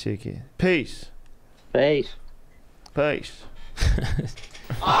buy that ticket. Peace. Peace. Peace.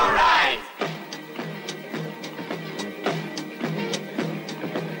 All right.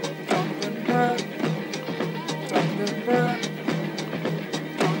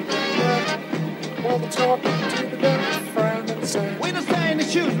 We just stay in the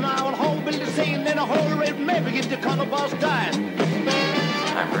shoes now, a whole building scene, then a whole red man begin to color boss dying.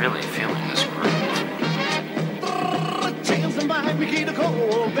 I'm really feeling this groove. Chains in my begin to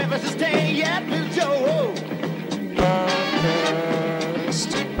cold, baby, stay yet.